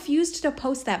I refused to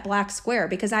post that black square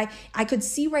because I could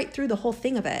see right through the whole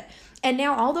thing of it. And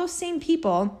now all those same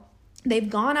people, they've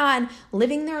gone on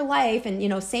living their life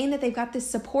and, saying that they've got this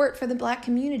support for the black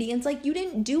community. And it's like, you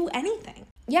didn't do anything.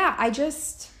 Yeah,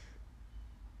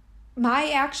 my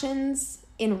actions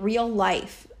in real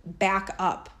life back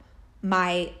up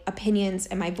my opinions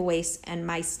and my voice and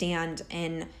my stand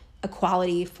in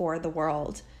equality for the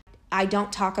world. I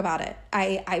don't talk about it.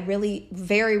 I really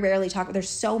very rarely talk. There's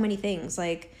so many things.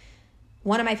 Like,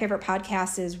 one of my favorite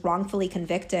podcasts is Wrongfully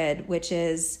Convicted, which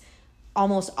is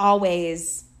almost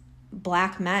always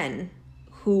black men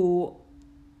who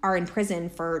are in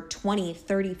prison for 20,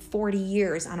 30, 40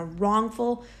 years on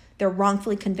they're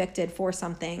wrongfully convicted for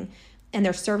something, and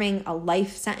they're serving a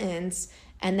life sentence,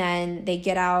 and then they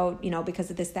get out, because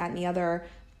of this, that, and the other.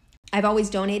 I've always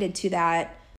donated to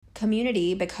that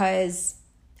community because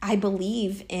I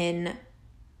believe in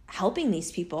helping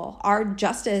these people. Our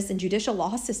justice and judicial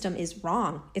law system is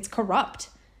wrong. It's corrupt.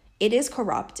 It is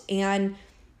corrupt. And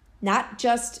not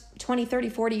just 20, 30,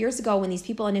 40 years ago when these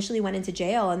people initially went into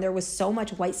jail and there was so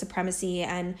much white supremacy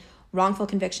and wrongful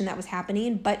conviction that was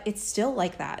happening, but it's still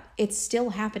like that. It's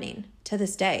still happening to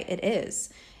this day. It is.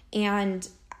 And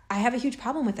I have a huge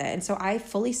problem with it. And so I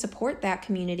fully support that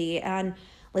community. And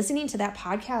listening to that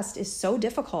podcast is so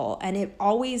difficult. And it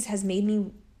always has made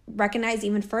me recognize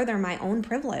even further my own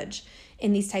privilege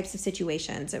in these types of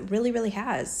situations. It really, really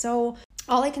has. So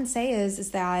all I can say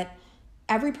is that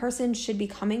every person should be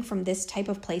coming from this type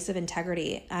of place of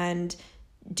integrity and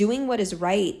doing what is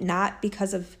right, not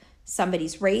because of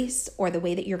somebody's race or the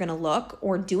way that you're going to look,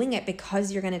 or doing it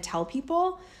because you're going to tell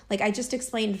people. Like, I just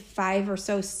explained 5 or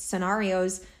so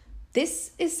scenarios.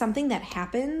 This is something that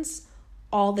happens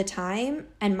all the time,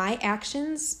 and my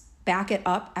actions back it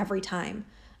up every time.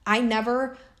 I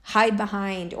never hide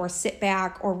behind or sit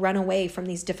back or run away from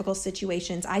these difficult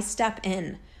situations. I step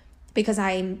in because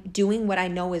I'm doing what I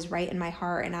know is right in my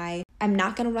heart, and I'm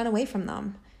not going to run away from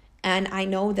them. And I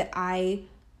know that I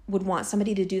would want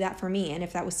somebody to do that for me. And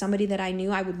if that was somebody that I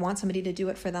knew, I would want somebody to do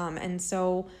it for them. And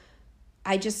so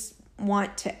I just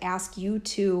want to ask you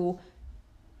to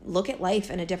look at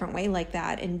life in a different way like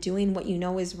that, and doing what you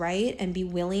know is right, and be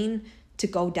willing to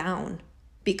go down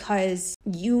because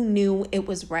you knew it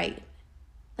was right.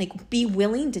 Like, be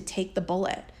willing to take the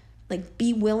bullet. Like,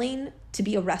 be willing to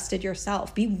be arrested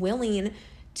yourself. Be willing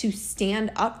to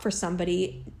stand up for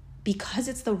somebody because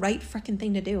it's the right freaking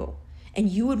thing to do. And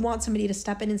you would want somebody to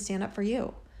step in and stand up for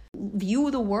you.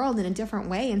 View the world in a different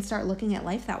way and start looking at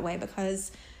life that way,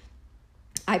 because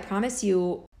I promise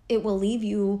you, it will leave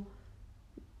you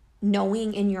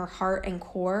knowing in your heart and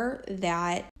core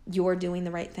that you're doing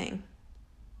the right thing.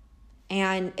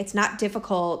 And it's not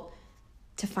difficult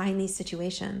to find these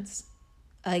situations.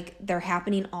 Like, they're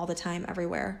happening all the time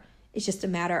everywhere. It's just a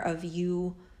matter of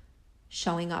you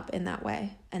showing up in that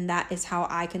way. And that is how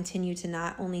I continue to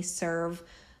not only serve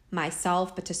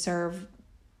myself, but to serve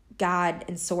God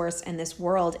and source and this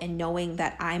world, and knowing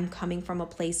that I'm coming from a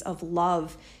place of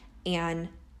love and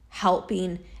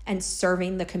helping and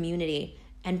serving the community.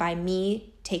 And by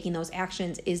me taking those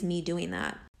actions is me doing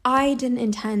that. I didn't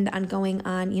intend on going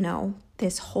on,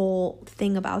 this whole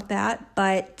thing about that,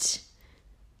 but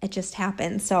it just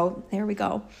happened. So there we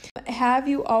go. Have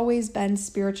you always been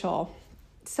spiritual?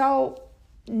 So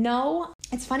no,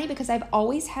 it's funny because I've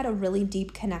always had a really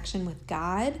deep connection with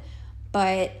God,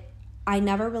 but I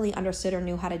never really understood or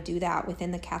knew how to do that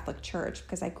within the Catholic Church,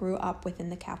 because I grew up within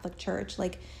the Catholic Church.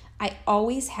 Like, I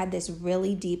always had this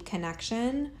really deep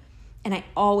connection, and I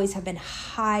always have been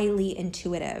highly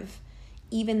intuitive,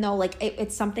 even though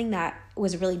it's something that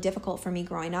was really difficult for me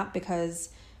growing up because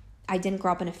I didn't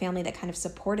grow up in a family that kind of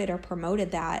supported or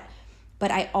promoted that. but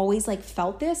I always like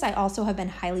felt this. I also have been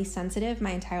highly sensitive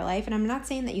my entire life. And I'm not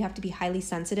saying that you have to be highly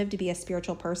sensitive to be a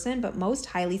spiritual person, but most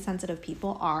highly sensitive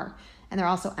people are. And they're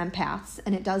also empaths.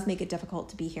 And it does make it difficult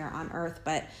to be here on earth.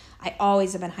 But I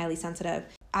always have been highly sensitive.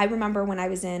 I remember when I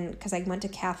was because I went to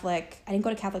Catholic, I didn't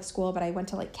go to Catholic school, but I went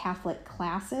to like Catholic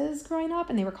classes growing up,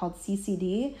 and they were called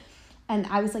CCD. And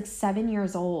I was like 7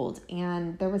 years old,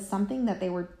 and there was something that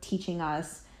they were teaching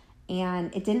us,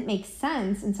 and it didn't make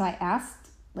sense. And so I asked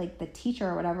like the teacher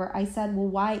or whatever, I said, well,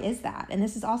 why is that? And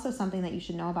this is also something that you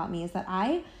should know about me, is that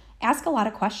I ask a lot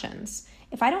of questions.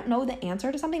 If I don't know the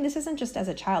answer to something, this isn't just as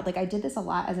a child. Like I did this a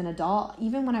lot as an adult.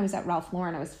 Even when I was at Ralph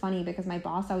Lauren, it was funny because my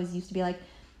boss always used to be like,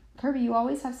 Kirby, you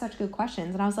always have such good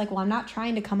questions. And I was like, well, I'm not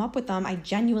trying to come up with them. I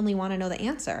genuinely want to know the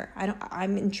answer.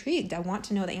 I'm intrigued. I want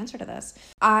to know the answer to this.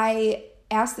 I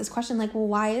asked this question like, well,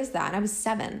 why is that? And I was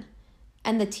 7.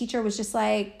 And the teacher was just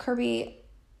like, Kirby,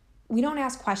 we don't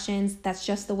ask questions. That's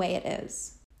just the way it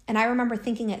is. And I remember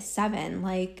thinking at 7,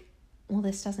 like, well,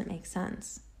 this doesn't make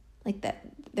sense. Like that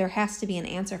there has to be an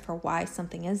answer for why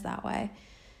something is that way.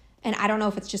 And I don't know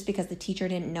if it's just because the teacher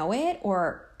didn't know it,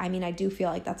 or, I mean, I do feel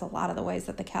like that's a lot of the ways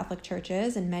that the Catholic Church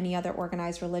is and many other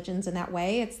organized religions in that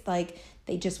way. It's like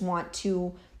they just want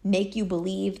to make you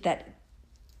believe that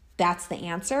that's the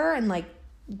answer and like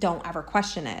don't ever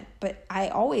question it. But I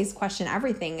always question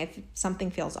everything if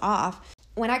something feels off.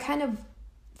 When I kind of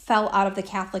fell out of the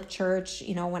Catholic Church,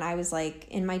 you know, when I was like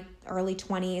in my early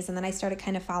 20s, and then I started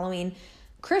kind of following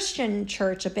Christian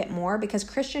church a bit more, because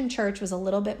Christian church was a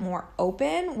little bit more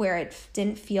open, where it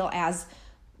didn't feel as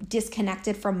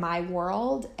disconnected from my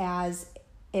world as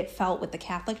it felt with the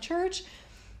Catholic Church.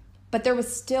 But there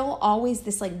was still always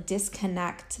this like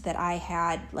disconnect that I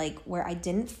had, like where I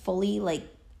didn't fully like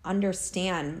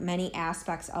understand many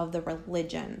aspects of the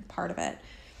religion part of it.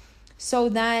 So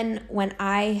then when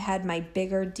I had my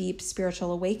bigger, deep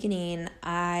spiritual awakening,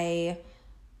 I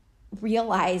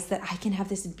realize that I can have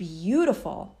this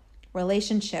beautiful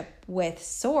relationship with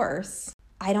Source.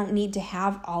 I don't need to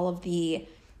have all of the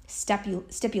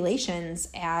stipulations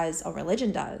as a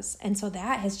religion does. And so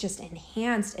that has just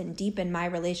enhanced and deepened my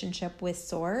relationship with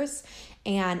Source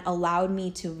and allowed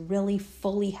me to really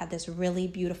fully have this really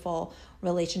beautiful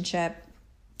relationship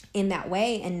in that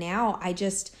way. And now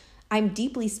I'm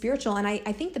deeply spiritual. And I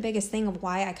think the biggest thing of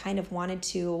why I kind of wanted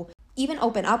to even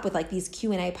open up with like these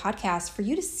Q&A podcasts, for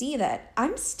you to see that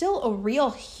I'm still a real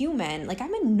human. Like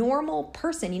I'm a normal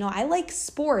person. You know, I like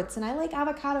sports and I like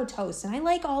avocado toast and I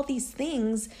like all these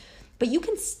things, but you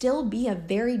can still be a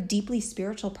very deeply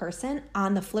spiritual person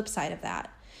on the flip side of that.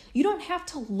 You don't have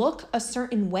to look a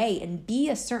certain way and be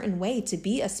a certain way to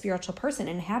be a spiritual person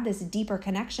and have this deeper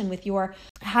connection with your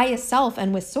highest self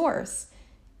and with Source.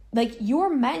 Like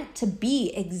you're meant to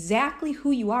be exactly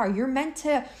who you are. You're meant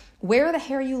to wear the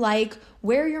hair you like,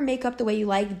 wear your makeup the way you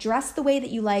like, dress the way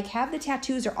that you like, have the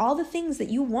tattoos or all the things that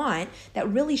you want that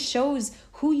really shows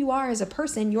who you are as a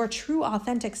person, your true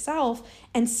authentic self,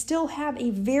 and still have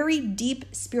a very deep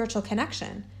spiritual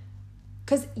connection.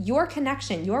 Because your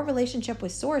connection, your relationship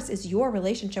with Source is your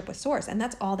relationship with Source, and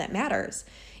that's all that matters.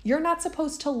 You're not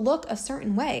supposed to look a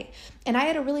certain way. And I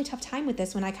had a really tough time with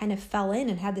this when I kind of fell in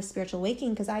and had this spiritual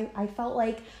awakening, because I felt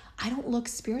like I don't look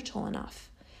spiritual enough.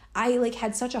 I like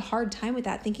had such a hard time with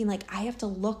that, thinking like I have to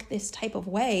look this type of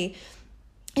way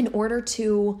in order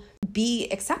to be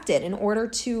accepted, in order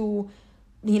to,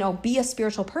 you know, be a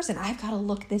spiritual person. I've got to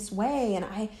look this way. And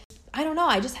I don't know.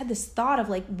 I just had this thought of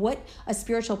like what a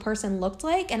spiritual person looked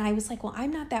like. And I was like, well,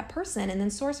 I'm not that person. And then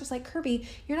Source was like, Kirby,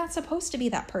 you're not supposed to be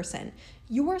that person.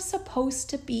 You are supposed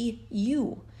to be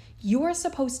you. You are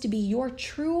supposed to be your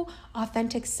true,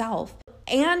 authentic self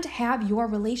and have your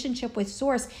relationship with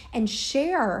Source and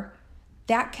share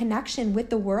that connection with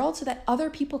the world so that other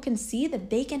people can see that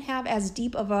they can have as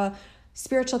deep of a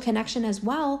spiritual connection as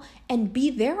well and be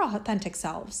their authentic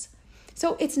selves.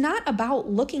 So it's not about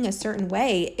looking a certain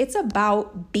way. It's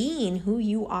about being who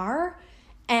you are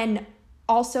and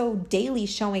also daily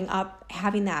showing up,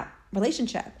 having that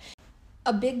relationship.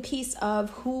 A big piece of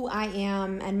who I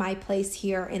am and my place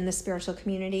here in the spiritual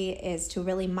community is to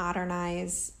really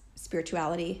modernize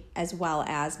spirituality as well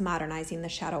as modernizing the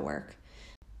shadow work.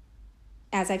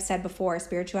 As I've said before,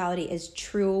 spirituality is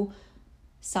true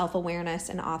self-awareness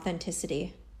and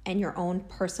authenticity and your own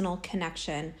personal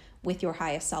connection with your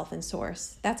highest self and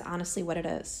Source. That's honestly what it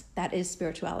is. That is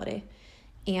spirituality.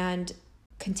 And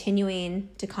continuing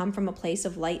to come from a place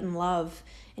of light and love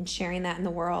and sharing that in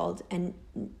the world and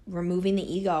removing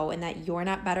the ego and that you're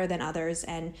not better than others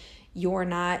and you're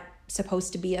not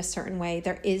supposed to be a certain way.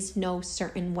 There is no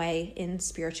certain way in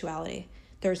spirituality.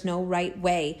 There's no right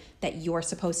way that you're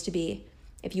supposed to be.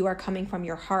 if you are coming from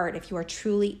your heart, if you are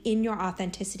truly in your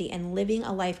authenticity and living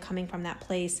a life coming from that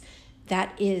place,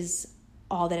 that is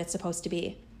all that it's supposed to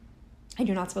be. And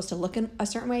you're not supposed to look in a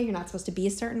certain way. You're not supposed to be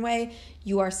a certain way.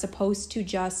 You are supposed to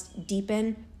just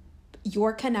deepen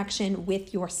your connection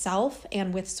with yourself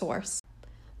and with source.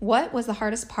 What was the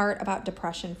hardest part about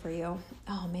depression for you?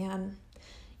 Oh man.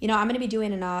 I'm going to be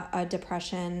doing a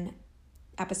depression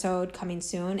episode coming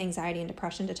soon, anxiety and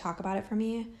depression, to talk about it for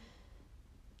me.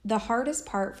 The hardest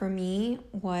part for me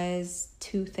was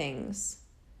two things.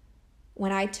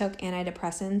 When I took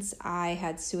antidepressants, I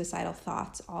had suicidal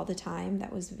thoughts all the time.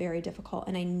 That was very difficult.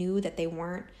 And I knew that they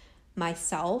weren't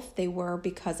myself. They were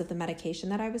because of the medication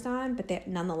that I was on, but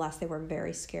nonetheless, they were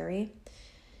very scary.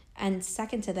 And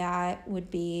second to that would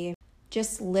be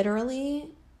just literally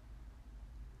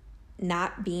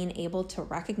not being able to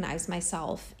recognize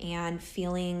myself and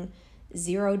feeling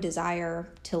zero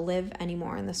desire to live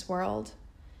anymore in this world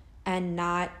and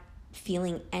not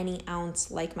feeling any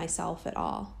ounce like myself at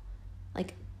all.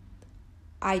 Like,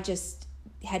 I just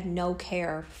had no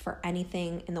care for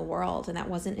anything in the world, and that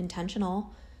wasn't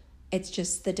intentional. It's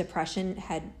just the depression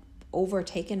had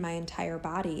overtaken my entire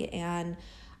body, and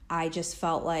I just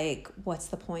felt like, what's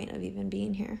the point of even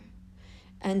being here?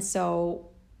 And so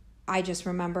I just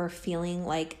remember feeling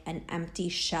like an empty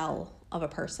shell of a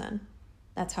person.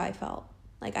 That's how I felt.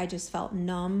 Like, I just felt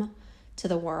numb to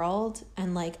the world,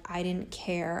 and like I didn't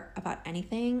care about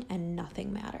anything and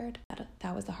nothing mattered.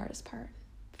 That was the hardest part,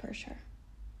 for sure.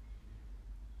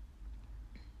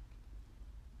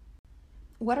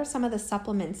 What are some of the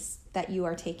supplements that you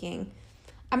are taking?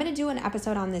 I'm going to do an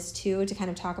episode on this too, to kind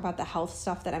of talk about the health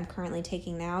stuff that I'm currently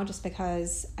taking now, just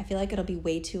because I feel like it'll be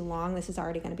way too long. This is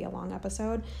already going to be a long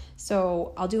episode.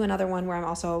 So I'll do another one where I'm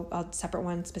also a separate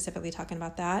one specifically talking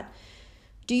about that.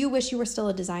 Do you wish you were still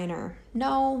a designer?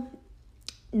 No,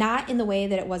 not in the way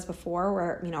that it was before,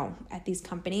 where, at these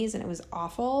companies and it was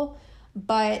awful,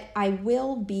 but I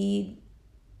will be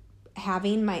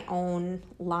having my own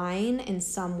line in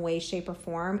some way, shape, or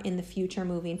form in the future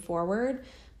moving forward,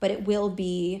 but it will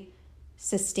be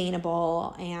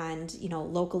sustainable and,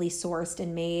 locally sourced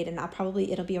and made, and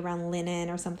it'll be around linen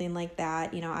or something like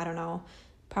that, I don't know,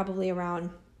 probably around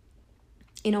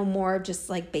more just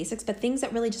like basics, but things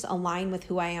that really just align with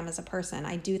who I am as a person.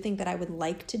 I do think that I would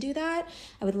like to do that.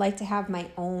 I would like to have my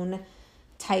own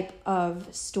type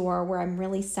of store where I'm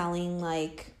really selling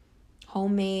like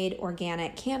homemade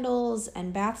organic candles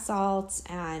and bath salts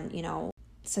and,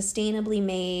 sustainably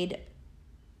made,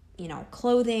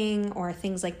 clothing or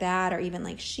things like that, or even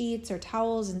like sheets or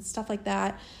towels and stuff like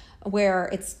that, where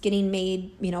it's getting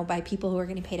made, by people who are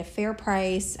getting paid a fair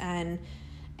price and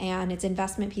it's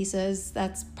investment pieces.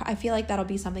 I feel like that'll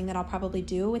be something that I'll probably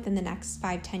do within the next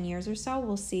 5-10 years or so.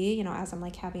 We'll see, as I'm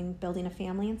like building a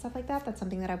family and stuff like that. That's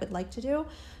something that I would like to do.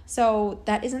 So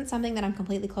that isn't something that I'm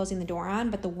completely closing the door on,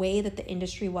 but the way that the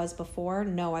industry was before,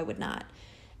 no, I would not.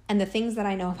 And the things that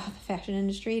I know about the fashion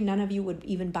industry, none of you would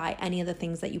even buy any of the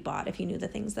things that you bought if you knew the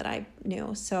things that I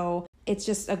knew. So it's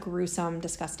just a gruesome,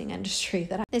 disgusting industry.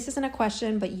 This isn't a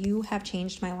question, but you have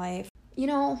changed my life.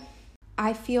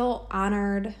 I feel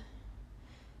honored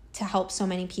to help so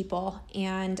many people,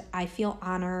 and I feel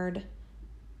honored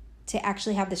to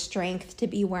actually have the strength to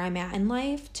be where I'm at in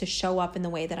life, to show up in the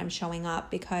way that I'm showing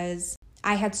up, because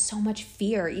I had so much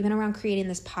fear, even around creating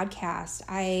this podcast.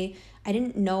 I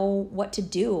didn't know what to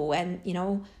do, and,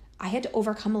 I had to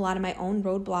overcome a lot of my own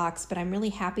roadblocks, but I'm really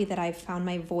happy that I've found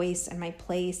my voice and my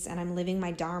place, and I'm living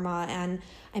my dharma, and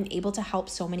I'm able to help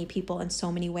so many people in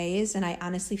so many ways, and I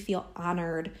honestly feel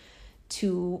honored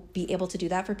to be able to do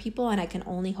that for people, and I can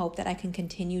only hope that I can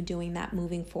continue doing that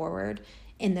moving forward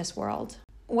in this world.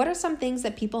 What are some things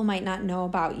that people might not know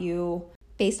about you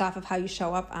based off of how you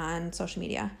show up on social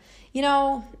media?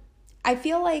 I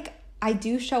feel like I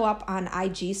do show up on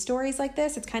IG stories like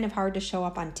this. It's kind of hard to show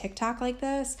up on TikTok like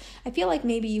this. I feel like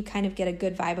maybe you kind of get a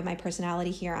good vibe of my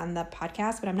personality here on the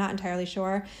podcast, but I'm not entirely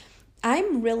sure.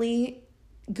 I'm really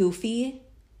goofy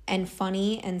and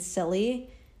funny and silly.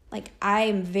 Like,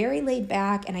 I'm very laid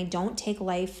back and I don't take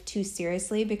life too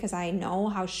seriously because I know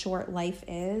how short life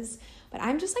is. But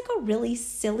I'm just like a really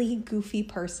silly, goofy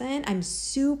person. I'm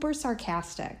super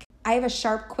sarcastic. I have a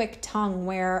sharp, quick tongue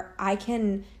where I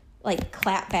can like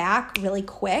clap back really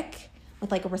quick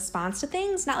with like a response to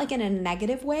things, not like in a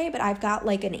negative way, but I've got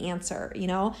like an answer,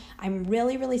 I'm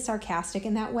really, really sarcastic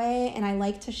in that way. And I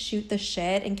like to shoot the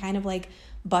shit and kind of like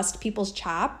bust people's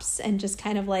chops and just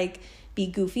kind of like be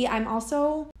goofy. I'm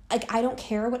also like, I don't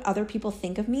care what other people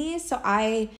think of me. So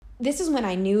this is when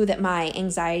I knew that my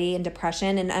anxiety and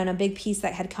depression and a big piece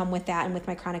that had come with that and with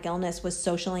my chronic illness was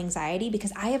social anxiety,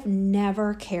 because I have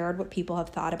never cared what people have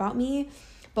thought about me.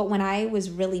 But when I was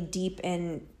really deep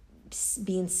in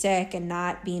being sick and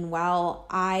not being well,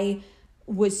 I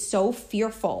was so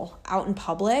fearful out in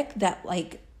public that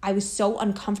like I was so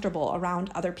uncomfortable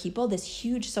around other people. This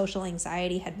huge social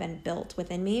anxiety had been built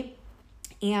within me.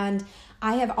 And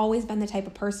I have always been the type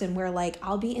of person where like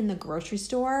I'll be in the grocery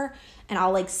store and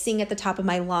I'll like sing at the top of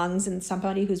my lungs, and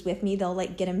somebody who's with me, they'll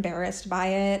like get embarrassed by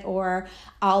it, or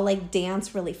I'll like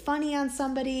dance really funny on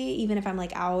somebody, even if I'm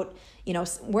like out, you know,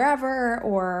 wherever,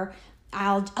 or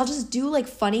I'll just do like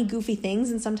funny, goofy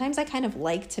things. And sometimes I kind of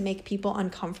like to make people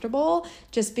uncomfortable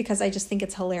just because I just think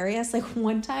it's hilarious. Like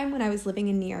one time when I was living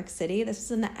in New York City, this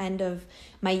was in the end of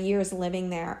my years living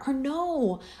there. Or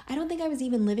no, I don't think I was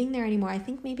even living there anymore. I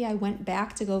think maybe I went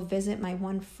back to go visit my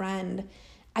one friend.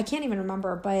 I can't even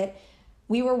remember, but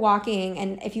we were walking,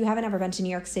 and if you haven't ever been to New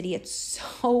York City, it's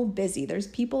so busy. There's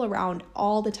people around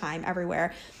all the time,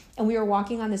 everywhere. And we were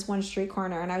walking on this one street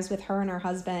corner, and I was with her and her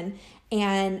husband,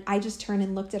 and I just turned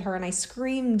and looked at her and I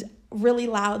screamed really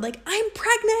loud, like, I'm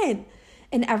pregnant.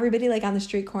 And everybody like on the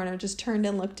street corner just turned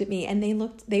and looked at me, and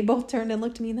they both turned and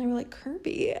looked at me, and they were like,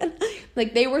 Kirby. And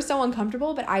like they were so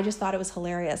uncomfortable, but I just thought it was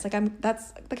hilarious. Like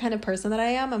that's the kind of person that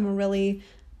I am. I'm a really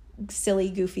silly,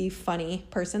 goofy, funny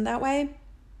person that way.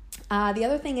 The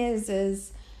other thing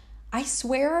is I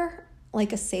swear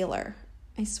like a sailor.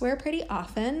 I swear pretty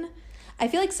often. I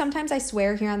feel like sometimes I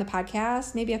swear here on the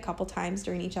podcast, maybe a couple times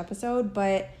during each episode,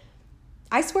 but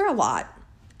I swear a lot.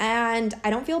 And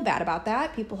I don't feel bad about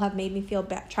that. People have made me feel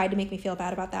bad, tried to make me feel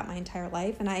bad about that my entire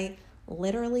life. And I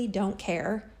literally don't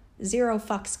care. 0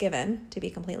 fucks given, to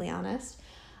be completely honest.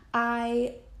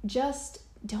 I just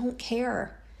don't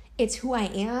care. It's who I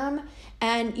am.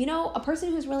 And, you know, a person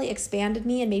who's really expanded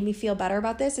me and made me feel better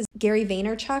about this is Gary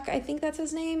Vaynerchuk. I think that's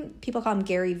his name. People call him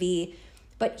Gary V.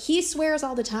 But he swears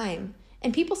all the time.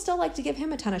 And people still like to give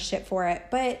him a ton of shit for it.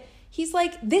 But he's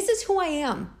like, this is who I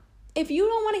am. If you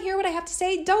don't want to hear what I have to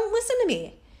say, don't listen to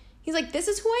me. He's like, this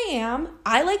is who I am.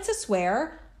 I like to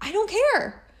swear. I don't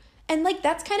care. And like,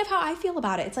 that's kind of how I feel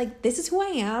about it. It's like, this is who I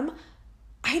am.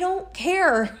 I don't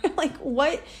care. Like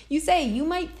what you say. You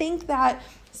might think that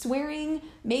swearing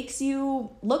makes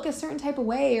you look a certain type of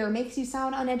way or makes you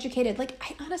sound uneducated. Like,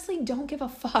 I honestly don't give a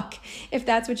fuck if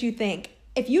that's what you think.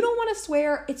 If you don't want to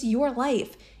swear, it's your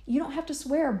life. You don't have to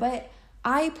swear, but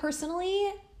I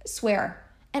personally swear.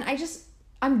 And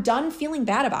I'm done feeling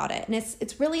bad about it. And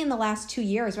it's really in the last 2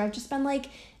 years where I've just been like,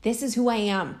 this is who I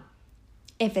am.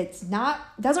 If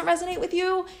doesn't resonate with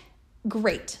you,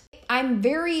 great. I'm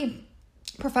very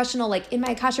professional, like in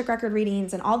my Akashic record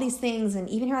readings and all these things. And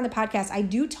even here on the podcast, I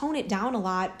do tone it down a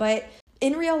lot, but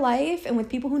in real life and with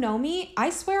people who know me, I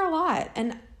swear a lot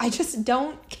and I just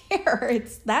don't care.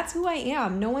 That's who I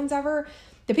am.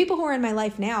 The people who are in my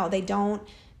life now, they don't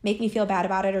make me feel bad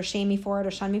about it or shame me for it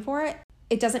or shun me for it.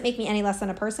 It doesn't make me any less than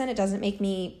a person. It doesn't make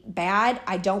me bad.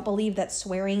 I don't believe that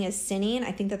swearing is sinning.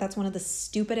 I think that that's one of the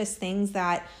stupidest things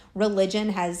that religion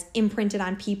has imprinted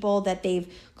on people, that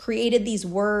they've created these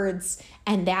words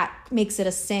and that makes it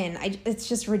a sin. It's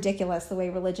just ridiculous the way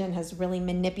religion has really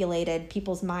manipulated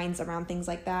people's minds around things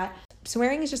like that.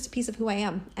 Swearing is just a piece of who I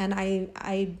am, and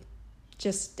I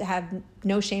just have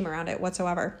no shame around it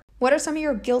whatsoever. What are some of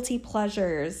your guilty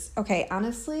pleasures? Okay,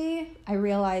 honestly, I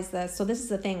realize this. So this is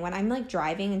the thing. When I'm like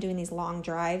driving and doing these long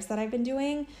drives that I've been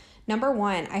doing, number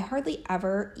one, I hardly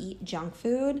ever eat junk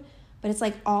food, but it's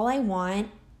like all I want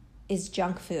is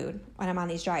junk food when I'm on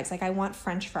these drives. Like I want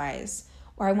French fries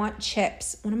or I want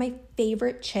chips. One of my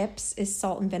favorite chips is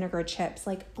salt and vinegar chips.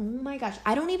 Like, oh my gosh,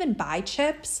 I don't even buy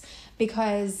chips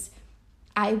because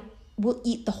I will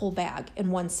eat the whole bag in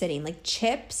one sitting. Like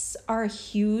chips are a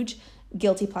huge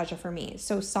guilty pleasure for me.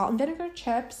 So salt and vinegar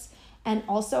chips, and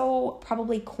also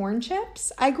probably corn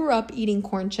chips. I grew up eating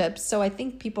corn chips, so I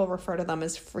think people refer to them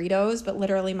as Fritos, but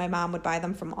literally my mom would buy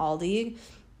them from Aldi.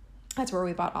 That's where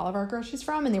we bought all of our groceries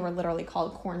from, and they were literally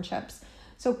called corn chips.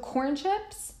 So corn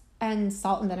chips and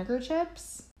salt and vinegar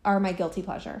chips are my guilty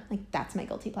pleasure. Like that's my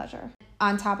guilty pleasure.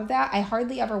 On top of that, I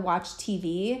hardly ever watch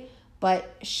TV,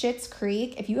 but Schitt's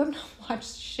Creek, if you have not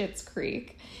watched Schitt's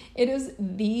Creek, it is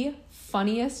the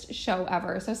funniest show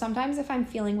ever. So sometimes if I'm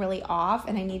feeling really off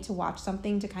and I need to watch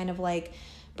something to kind of like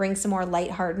bring some more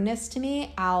lightheartedness to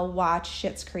me, I'll watch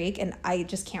Schitt's Creek, and I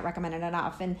just can't recommend it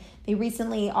enough. And they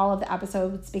recently, all of the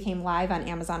episodes became live on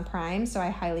Amazon Prime, so I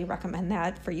highly recommend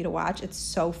that for you to watch. It's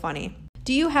so funny.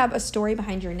 Do you have a story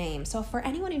behind your name? So for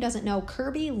anyone who doesn't know,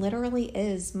 Kirby literally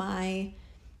is my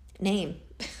name.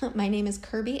 My name is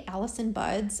Kirby Allison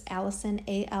Buds, Allison,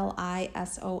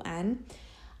 Alison.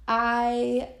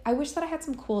 I wish that I had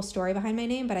some cool story behind my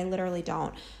name, but I literally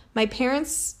don't. My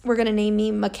parents were going to name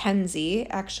me Mackenzie,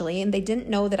 actually, and they didn't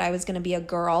know that I was going to be a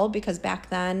girl because back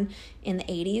then in the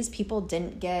 80s, people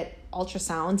didn't get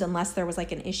ultrasounds unless there was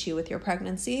like an issue with your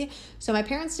pregnancy. So my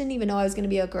parents didn't even know I was going to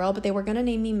be a girl, but they were going to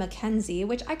name me Mackenzie,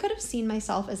 which I could have seen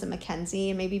myself as a Mackenzie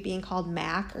and maybe being called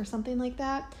Mac or something like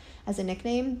that as a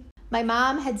nickname. My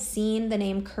mom had seen the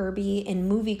name Kirby in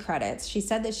movie credits. She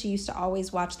said that she used to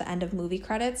always watch the end of movie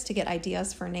credits to get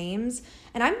ideas for names.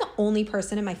 And I'm the only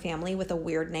person in my family with a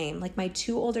weird name. Like my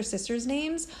two older sisters'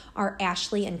 names are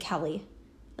Ashley and Kelly.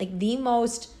 Like the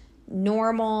most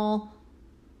normal,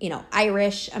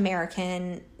 Irish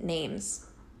American names,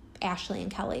 Ashley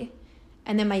and Kelly.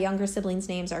 And then my younger siblings'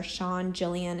 names are Sean,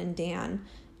 Jillian, and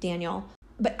Daniel.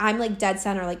 But I'm like dead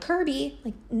center, like Kirby.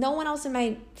 Like no one else in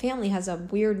my family has a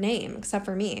weird name except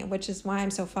for me, which is why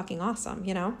I'm so fucking awesome,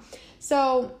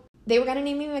 So they were going to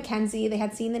name me Mackenzie. They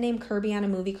had seen the name Kirby on a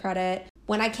movie credit.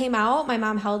 When I came out, my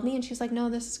mom held me and she was like,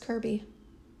 no, this is Kirby.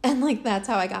 And like, that's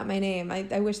how I got my name.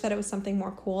 I wish that it was something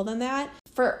more cool than that.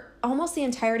 For almost the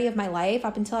entirety of my life,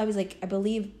 up until I was like, I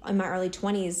believe in my early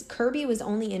 20s, Kirby was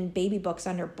only in baby books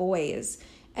under boys.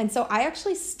 And so I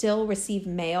actually still receive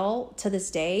mail to this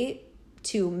day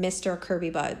to Mr.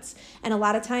 Kirby Buds. And a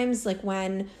lot of times, like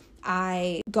when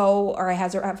I go or I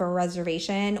have a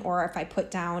reservation or if I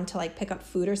put down to like pick up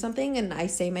food or something and I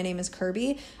say my name is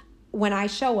Kirby, when I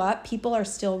show up, people are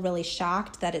still really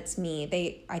shocked that it's me.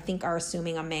 They, I think, are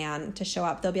assuming a man to show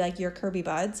up. They'll be like, you're Kirby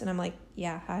Buds? And I'm like,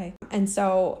 yeah, hi. And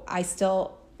so I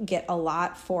still get a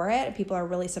lot for it. People are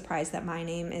really surprised that my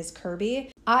name is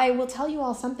Kirby. I will tell you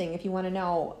all something if you want to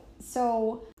know.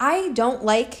 So I don't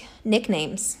like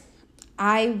nicknames.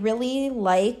 I really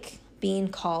like being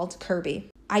called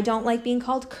Kirby. I don't like being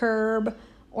called Curb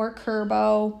or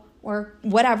Kerbo or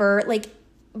whatever. Like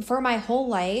for my whole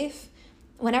life,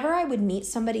 whenever I would meet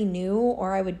somebody new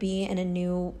or I would be in a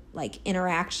new like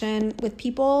interaction with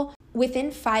people, within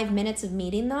 5 minutes of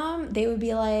meeting them, they would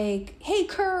be like, hey,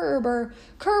 Curb or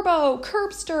Kerbo,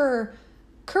 Curbster,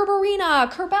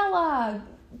 Kerberina, Kerbella,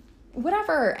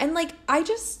 whatever. And like, I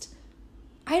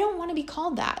don't want to be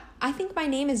called that. I think my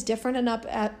name is different enough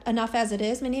as it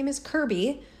is. My name is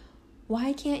Kirby.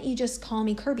 Why can't you just call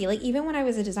me Kirby? Like even when I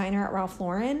was a designer at Ralph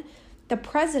Lauren, the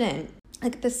president,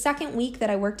 like the second week that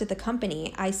I worked at the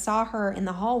company, I saw her in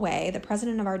the hallway, the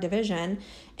president of our division,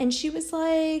 and she was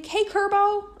like, hey,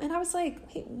 Kerbo. And I was like,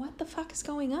 wait, what the fuck is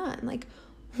going on? Like,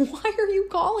 why are you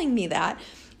calling me that?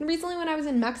 And recently when I was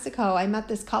in Mexico, I met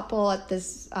this couple at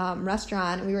this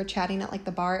restaurant and we were chatting at like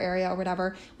the bar area or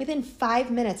whatever. Within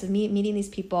 5 minutes of me meeting these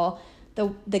people,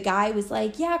 the guy was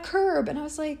like, yeah, Curb. And I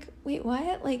was like, wait,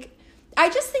 what? Like, I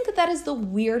just think that is the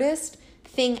weirdest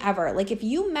thing ever. Like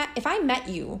if I met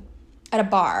you at a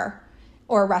bar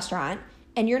or a restaurant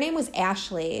and your name was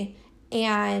Ashley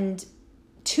and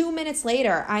 2 minutes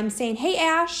later I'm saying, hey,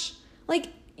 Ash, like,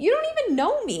 you don't even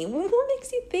know me. What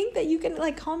makes you think that you can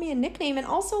like call me a nickname? And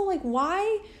also like,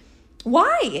 why?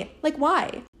 Like,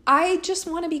 why? I just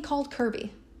want to be called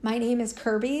Kirby. My name is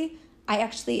Kirby.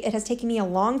 It has taken me a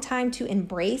long time to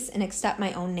embrace and accept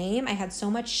my own name. I had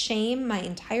so much shame my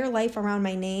entire life around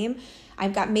my name.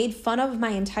 I've got made fun of my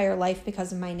entire life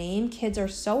because of my name. Kids are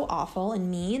so awful and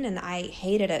mean, and I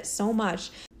hated it so much.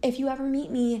 If you ever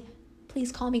meet me,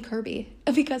 please call me Kirby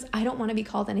because I don't want to be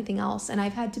called anything else. And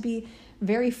I've had to be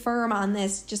very firm on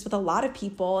this just with a lot of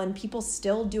people, and people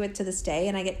still do it to this day.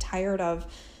 And I get tired of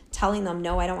telling them,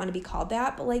 no, I don't want to be called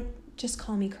that. But like, just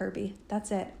call me Kirby.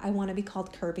 That's it. I want to be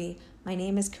called Kirby. My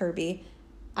name is Kirby.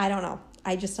 I don't know.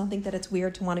 I just don't think that it's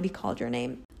weird to want to be called your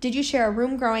name. Did you share a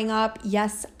room growing up?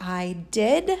 Yes, I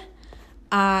did.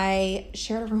 I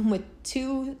shared a room with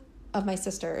two of my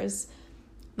sisters.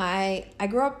 I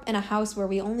grew up in a house where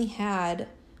we had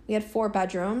 4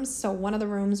 bedrooms. So one of the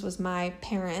rooms was my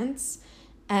parents',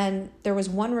 and there was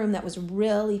one room that was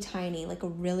really tiny, like a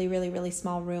really, really, really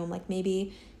small room, like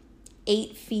maybe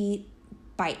 8 feet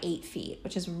by 8 feet,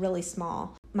 which is really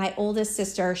small. My oldest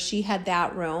sister, she had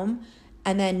that room.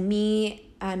 And then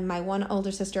me and my one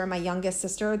older sister and my youngest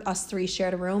sister, us 3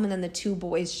 shared a room. And then the 2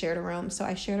 boys shared a room. So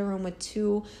I shared a room with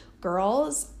 2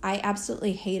 girls. I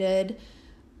absolutely hated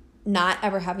not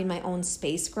ever having my own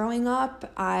space growing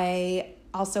up. I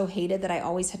also hated that I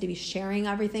always had to be sharing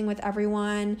everything with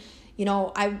everyone.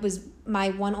 My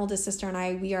one oldest sister and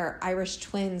I, we are Irish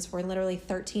twins. We're literally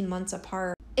 13 months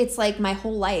apart. It's like my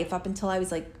whole life up until I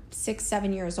was like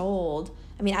 6-7 years old.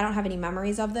 I mean, I don't have any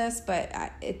memories of this, but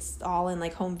it's all in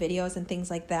like home videos and things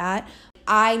like that.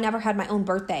 I never had my own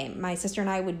birthday. My sister and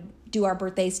I would do our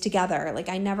birthdays together.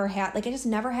 I just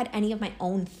never had any of my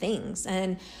own things.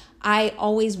 And I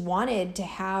always wanted to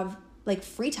have like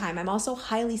free time. I'm also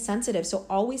highly sensitive. So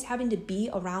always having to be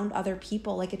around other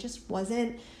people, like it just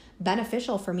wasn't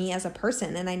beneficial for me as a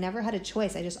person. And I never had a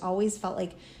choice. I just always felt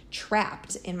like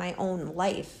trapped in my own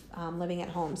life, living at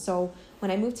home. So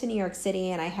when I moved to New York City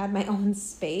and I had my own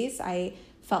space, I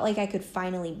felt like I could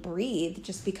finally breathe,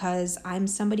 just because I'm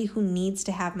somebody who needs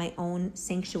to have my own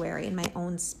sanctuary and my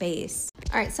own space.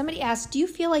 All right, somebody asked, do you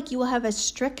feel like you will have a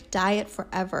strict diet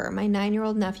forever? My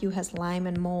 9-year-old nephew has Lyme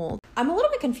and mold. I'm a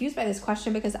little bit confused by this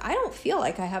question because I don't feel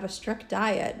like I have a strict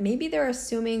diet. Maybe they're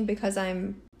assuming because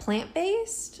I'm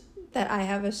plant-based that I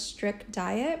have a strict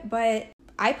diet, but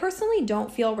I personally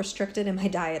don't feel restricted in my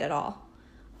diet at all.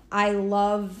 I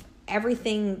love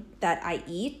everything that I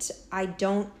eat. I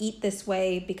don't eat this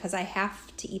way because I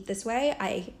have to eat this way.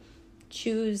 I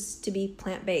choose to be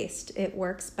plant-based. It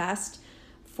works best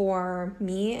for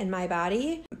me and my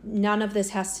body. None of this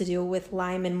has to do with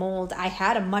Lyme and mold. I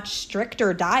had a much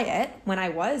stricter diet when I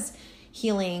was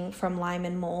healing from Lyme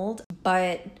and mold,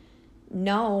 but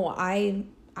no, I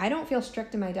don't feel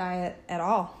strict in my diet at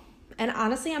all. And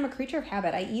honestly, I'm a creature of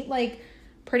habit. I eat like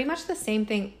pretty much the same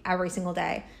thing every single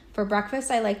day. For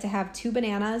breakfast, I like to have 2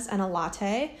 bananas and a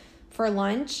latte. For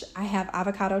lunch, I have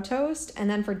avocado toast. And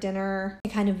then for dinner, it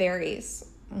kind of varies.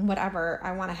 Whatever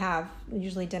I want to have.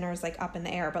 Usually dinner is like up in the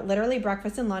air, but literally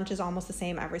breakfast and lunch is almost the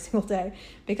same every single day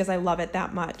because I love it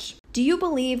that much. Do you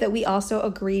believe that we also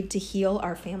agreed to heal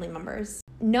our family members?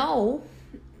 No,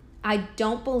 I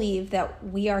don't believe that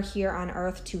we are here on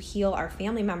earth to heal our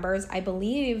family members. I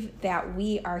believe that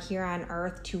we are here on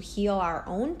earth to heal our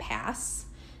own pasts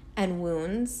and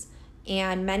wounds.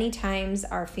 And many times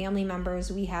our family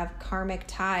members we have karmic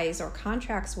ties or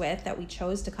contracts with that we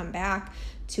chose to come back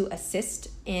to assist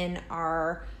in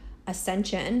our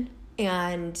ascension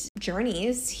and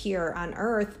journeys here on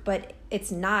earth. But it's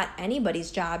not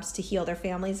anybody's jobs to heal their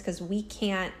families because we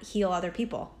can't heal other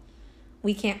people.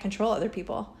 We can't control other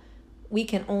people. We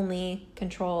can only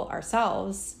control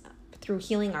ourselves. Through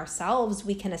healing ourselves,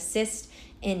 we can assist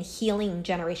in healing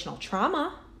generational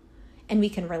trauma. And we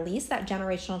can release that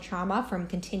generational trauma from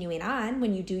continuing on.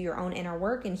 When you do your own inner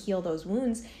work and heal those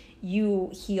wounds, you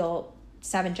heal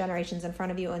 7 generations in front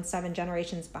of you and 7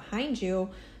 generations behind you.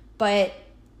 But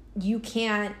you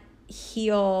can't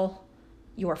heal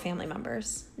your family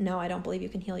members. No, I don't believe you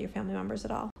can heal your family members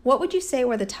at all. What would you say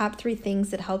were the top 3 things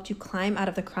that helped you climb out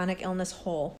of the chronic illness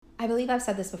hole? I believe I've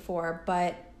said this before,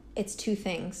 but it's 2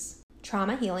 things: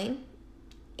 trauma healing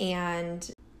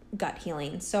and gut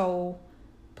healing. So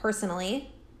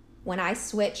personally, when I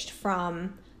switched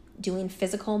from doing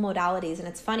physical modalities, and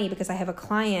it's funny because I have a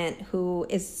client who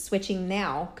is switching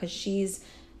now because she's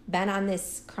been on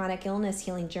this chronic illness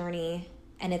healing journey,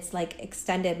 and it's like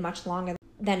extended much longer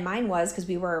than mine was because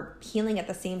we were healing at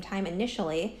the same time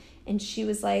initially. And she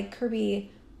was like,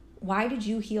 Kirby, why did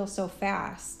you heal so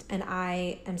fast? And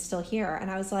I am still here.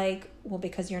 And I was like, well,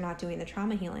 because you're not doing the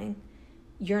trauma healing.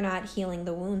 You're not healing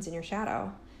the wounds in your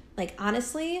shadow. Like,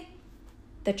 honestly,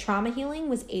 the trauma healing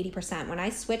was 80%. When I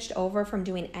switched over from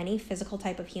doing any physical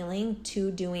type of healing to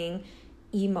doing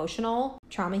emotional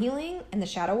trauma healing and the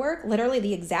shadow work, literally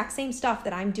the exact same stuff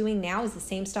that I'm doing now is the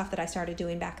same stuff that I started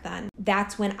doing back then.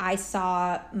 That's when I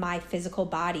saw my physical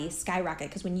body skyrocket.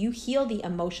 Because when you heal the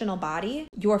emotional body,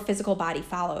 your physical body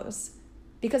follows.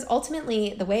 Because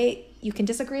ultimately, the way, you can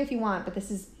disagree if you want, but this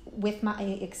is with my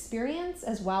experience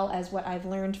as well as what I've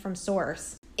learned from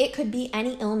Source. It could be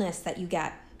any illness that you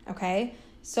get, okay?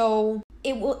 So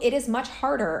it is much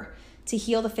harder to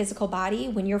heal the physical body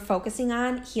when you're focusing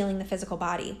on healing the physical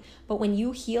body. But when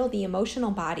you heal the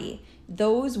emotional body,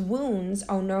 those wounds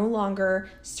are no longer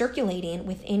circulating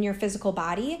within your physical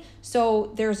body.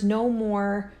 So there's no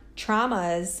more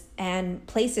traumas and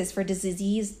places for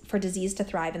disease to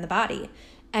thrive in the body.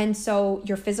 And so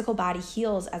your physical body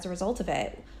heals as a result of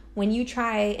it. When you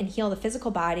try and heal the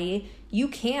physical body, you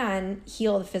can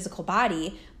heal the physical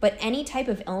body, but any type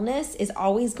of illness is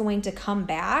always going to come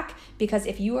back, because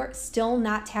if you are still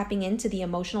not tapping into the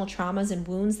emotional traumas and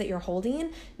wounds that you're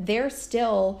holding, they're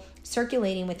still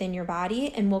circulating within your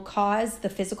body and will cause the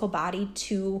physical body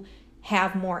to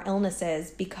have more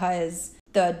illnesses, because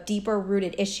the deeper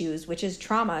rooted issues, which is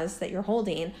traumas that you're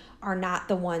holding, are not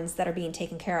the ones that are being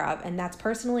taken care of. And that's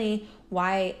personally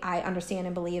why I understand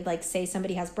and believe, like, say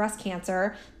somebody has breast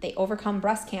cancer, they overcome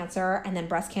breast cancer, and then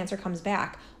breast cancer comes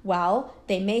back. Well,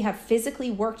 they may have physically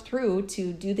worked through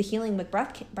to do the healing with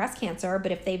breast cancer,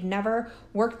 but if they've never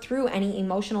worked through any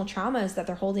emotional traumas that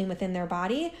they're holding within their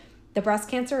body, the breast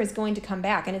cancer is going to come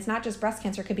back. And it's not just breast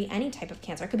cancer. It could be any type of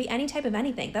cancer. It could be any type of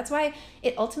anything. That's why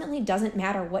it ultimately doesn't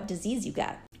matter what disease you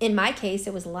get. In my case,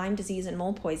 it was Lyme disease and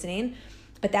mold poisoning,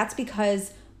 but that's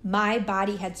because my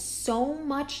body had so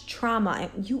much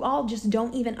trauma. You all just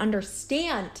don't even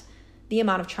understand the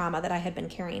amount of trauma that I had been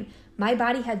carrying. My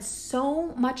body had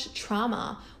so much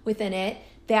trauma within it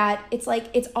that it's like,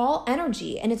 it's all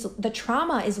energy, and the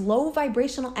trauma is low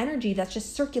vibrational energy that's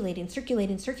just circulating.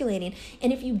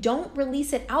 And if you don't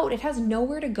release it out, it has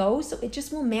nowhere to go. So it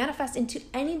just will manifest into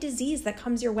any disease that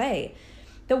comes your way.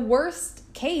 The worst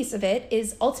case of it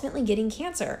is ultimately getting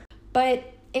cancer,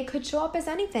 but it could show up as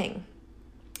anything.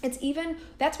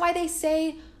 That's why they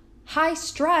say high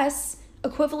stress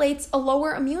equivalates a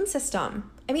lower immune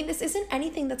system. I mean, this isn't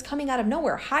anything that's coming out of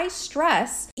nowhere. High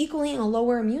stress equaling a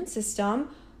lower immune system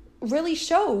really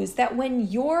shows that when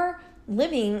you're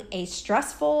living a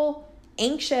stressful,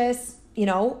 anxious,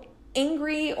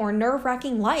 angry or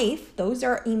nerve-wracking life, those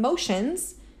are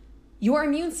emotions, your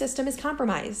immune system is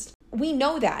compromised. We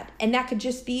know that, and that could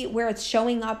just be where it's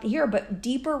showing up here, but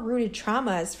deeper rooted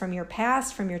traumas from your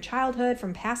past, from your childhood,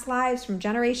 from past lives, from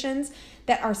generations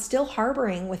that are still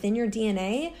harboring within your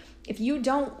DNA, if you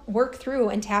don't work through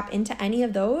and tap into any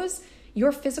of those,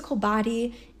 your physical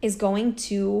body is going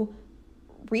to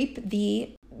reap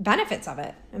the benefits of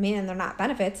it. I mean, and they're not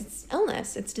benefits, it's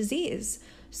illness, it's disease.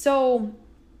 So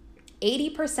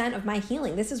 80% of my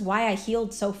healing, this is why I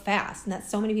healed so fast. And that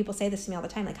so many people say this to me all the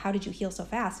time, like, how did you heal so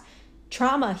fast?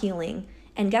 Trauma healing.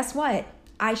 And guess what?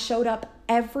 I showed up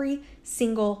every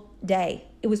single day.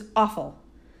 It was awful.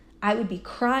 I would be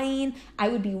crying. I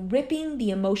would be ripping the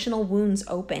emotional wounds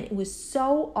open. It was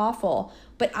so awful.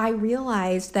 But I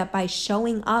realized that by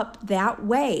showing up that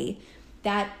way,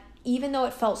 that even though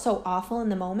it felt so awful in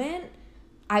the moment,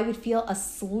 I would feel a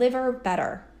sliver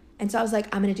better. And so I was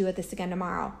like, I'm going to do this again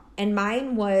tomorrow. And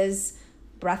mine was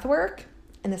breath work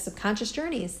and the subconscious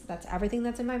journeys. That's everything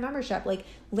that's in my membership. Like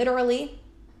literally,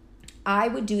 I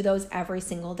would do those every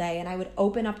single day, and I would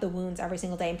open up the wounds every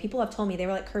single day. And people have told me, they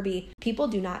were like, Kirby, people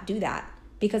do not do that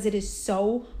because it is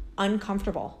so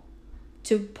uncomfortable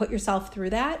to put yourself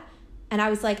through that. And I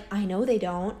was like, I know they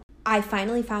don't. I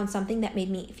finally found something that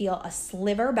made me feel a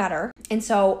sliver better. And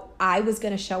so I was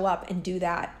going to show up and do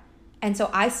that. And so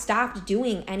I stopped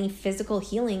doing any physical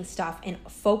healing stuff and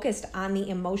focused on the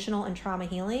emotional and trauma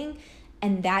healing.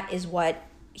 And that is what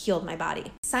healed my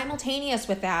body. Simultaneous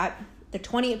with that,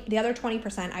 the other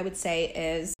 20% I would say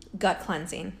is gut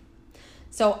cleansing.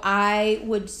 So I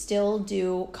would still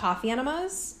do coffee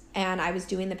enemas and I was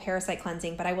doing the parasite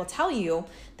cleansing, but I will tell you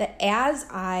that as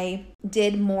I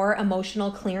did more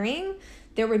emotional clearing,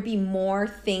 there would be more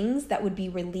things that would be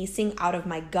releasing out of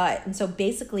my gut. And so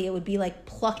basically it would be like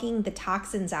plucking the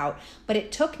toxins out, but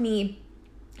it took me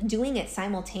doing it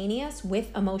simultaneous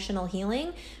with emotional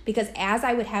healing, because as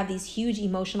I would have these huge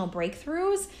emotional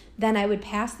breakthroughs, then I would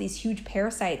pass these huge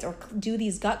parasites or do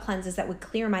these gut cleanses that would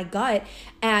clear my gut,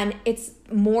 and it's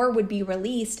more would be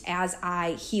released as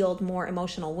I healed more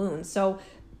emotional wounds. So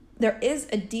there is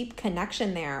a deep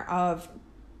connection there of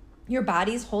your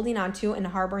body's holding onto and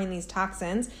harboring these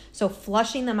toxins. So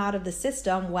flushing them out of the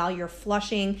system while you're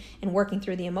flushing and working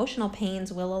through the emotional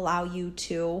pains will allow you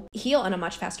to heal in a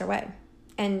much faster way.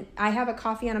 And I have a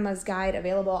coffee enemas guide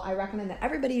available. I recommend that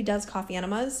everybody who does coffee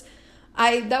enemas,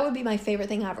 that would be my favorite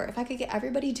thing ever. If I could get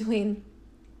everybody doing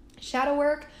shadow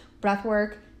work, breath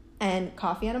work, and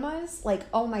coffee enemas, like,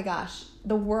 oh my gosh,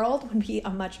 the world would be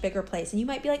a much bigger place. And you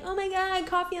might be like, oh my God,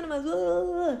 coffee enemas.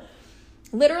 Ugh.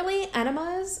 Literally,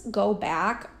 enemas go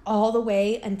back all the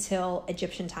way until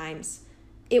Egyptian times.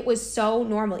 It was so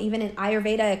normal, even in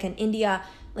Ayurvedic and India,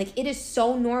 like it is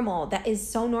so normal. That is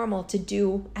so normal to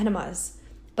do enemas.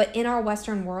 But in our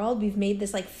Western world, we've made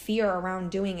this like fear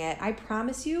around doing it. I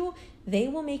promise you, they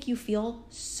will make you feel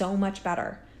so much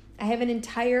better. I have an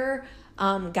entire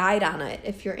guide on it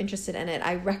if you're interested in it.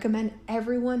 I recommend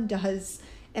everyone does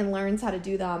and learns how to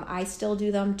do them. I still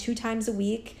do them 2 times a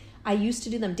week. I used to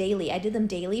do them daily. I did them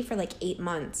daily for like 8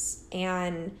 months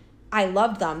and I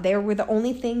loved them. They were the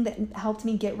only thing that helped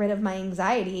me get rid of my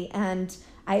anxiety, and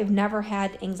I have never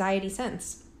had anxiety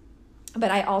since. But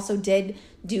I also did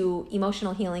do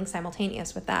emotional healing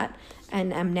simultaneous with that,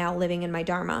 and am now living in my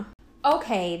Dharma.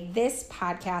 Okay, this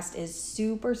podcast is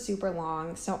super, super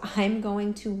long, so I'm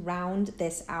going to round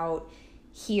this out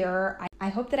here. I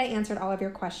hope that I answered all of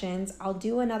your questions. I'll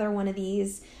do another one of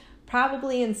these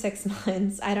probably in 6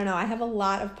 months. I don't know. I have a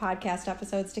lot of podcast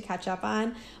episodes to catch up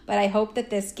on, but I hope that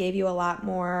this gave you a lot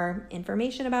more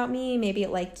information about me. Maybe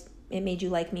it made you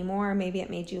like me more. Maybe it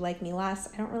made you like me less.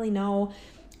 I don't really know.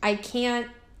 I can't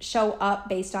show up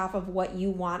based off of what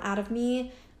you want out of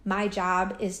me. My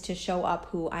job is to show up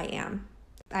who I am.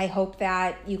 I hope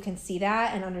that you can see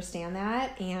that and understand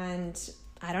that, and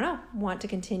I don't know, want to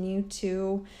continue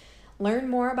to learn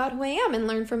more about who I am and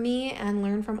learn from me and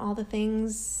learn from all the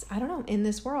things, I don't know, in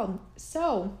this world.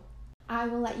 So I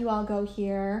will let you all go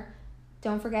here.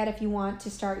 Don't forget, if you want to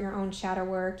start your own shadow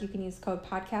work, you can use code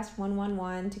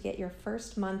podcast111 to get your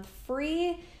first month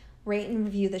free. Rate and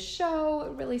review the show.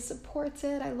 It really supports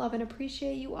it. I love and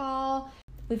appreciate you all.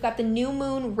 We've got the new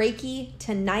moon Reiki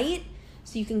tonight,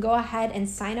 so you can go ahead and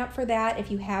sign up for that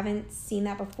if you haven't seen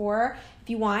that before. If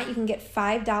you want, you can get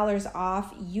 $5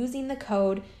 off using the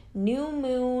code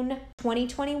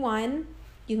NEWMOON2021.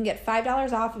 You can get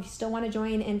 $5 off if you still want to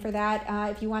join in for that.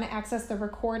 If you want to access the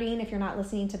recording, if you're not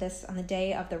listening to this on the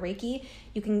day of the Reiki,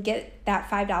 you can get that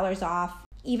 $5 off,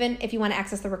 even if you want to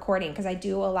access the recording, because I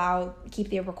do keep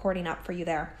the recording up for you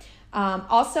there.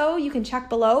 Also, you can check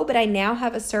below, but I now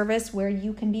have a service where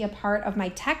you can be a part of my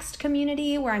text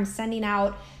community, where I'm sending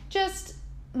out just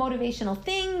motivational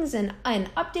things and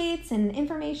updates and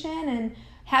information and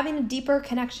having a deeper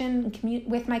connection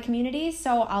with my community.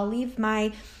 So I'll leave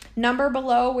my number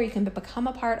below where you can become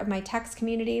a part of my text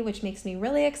community, which makes me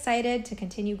really excited to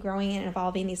continue growing and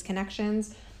evolving these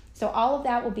connections. So all of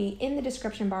that will be in the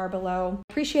description bar below.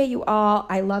 Appreciate you all.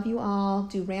 I love you all.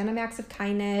 Do random acts of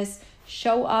kindness.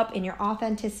 Show up in your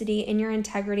authenticity, in your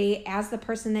integrity, as the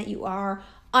person that you are,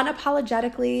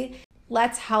 unapologetically.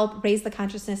 Let's help raise the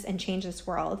consciousness and change this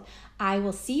world. I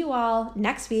will see you all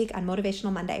next week on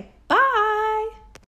Motivational Monday.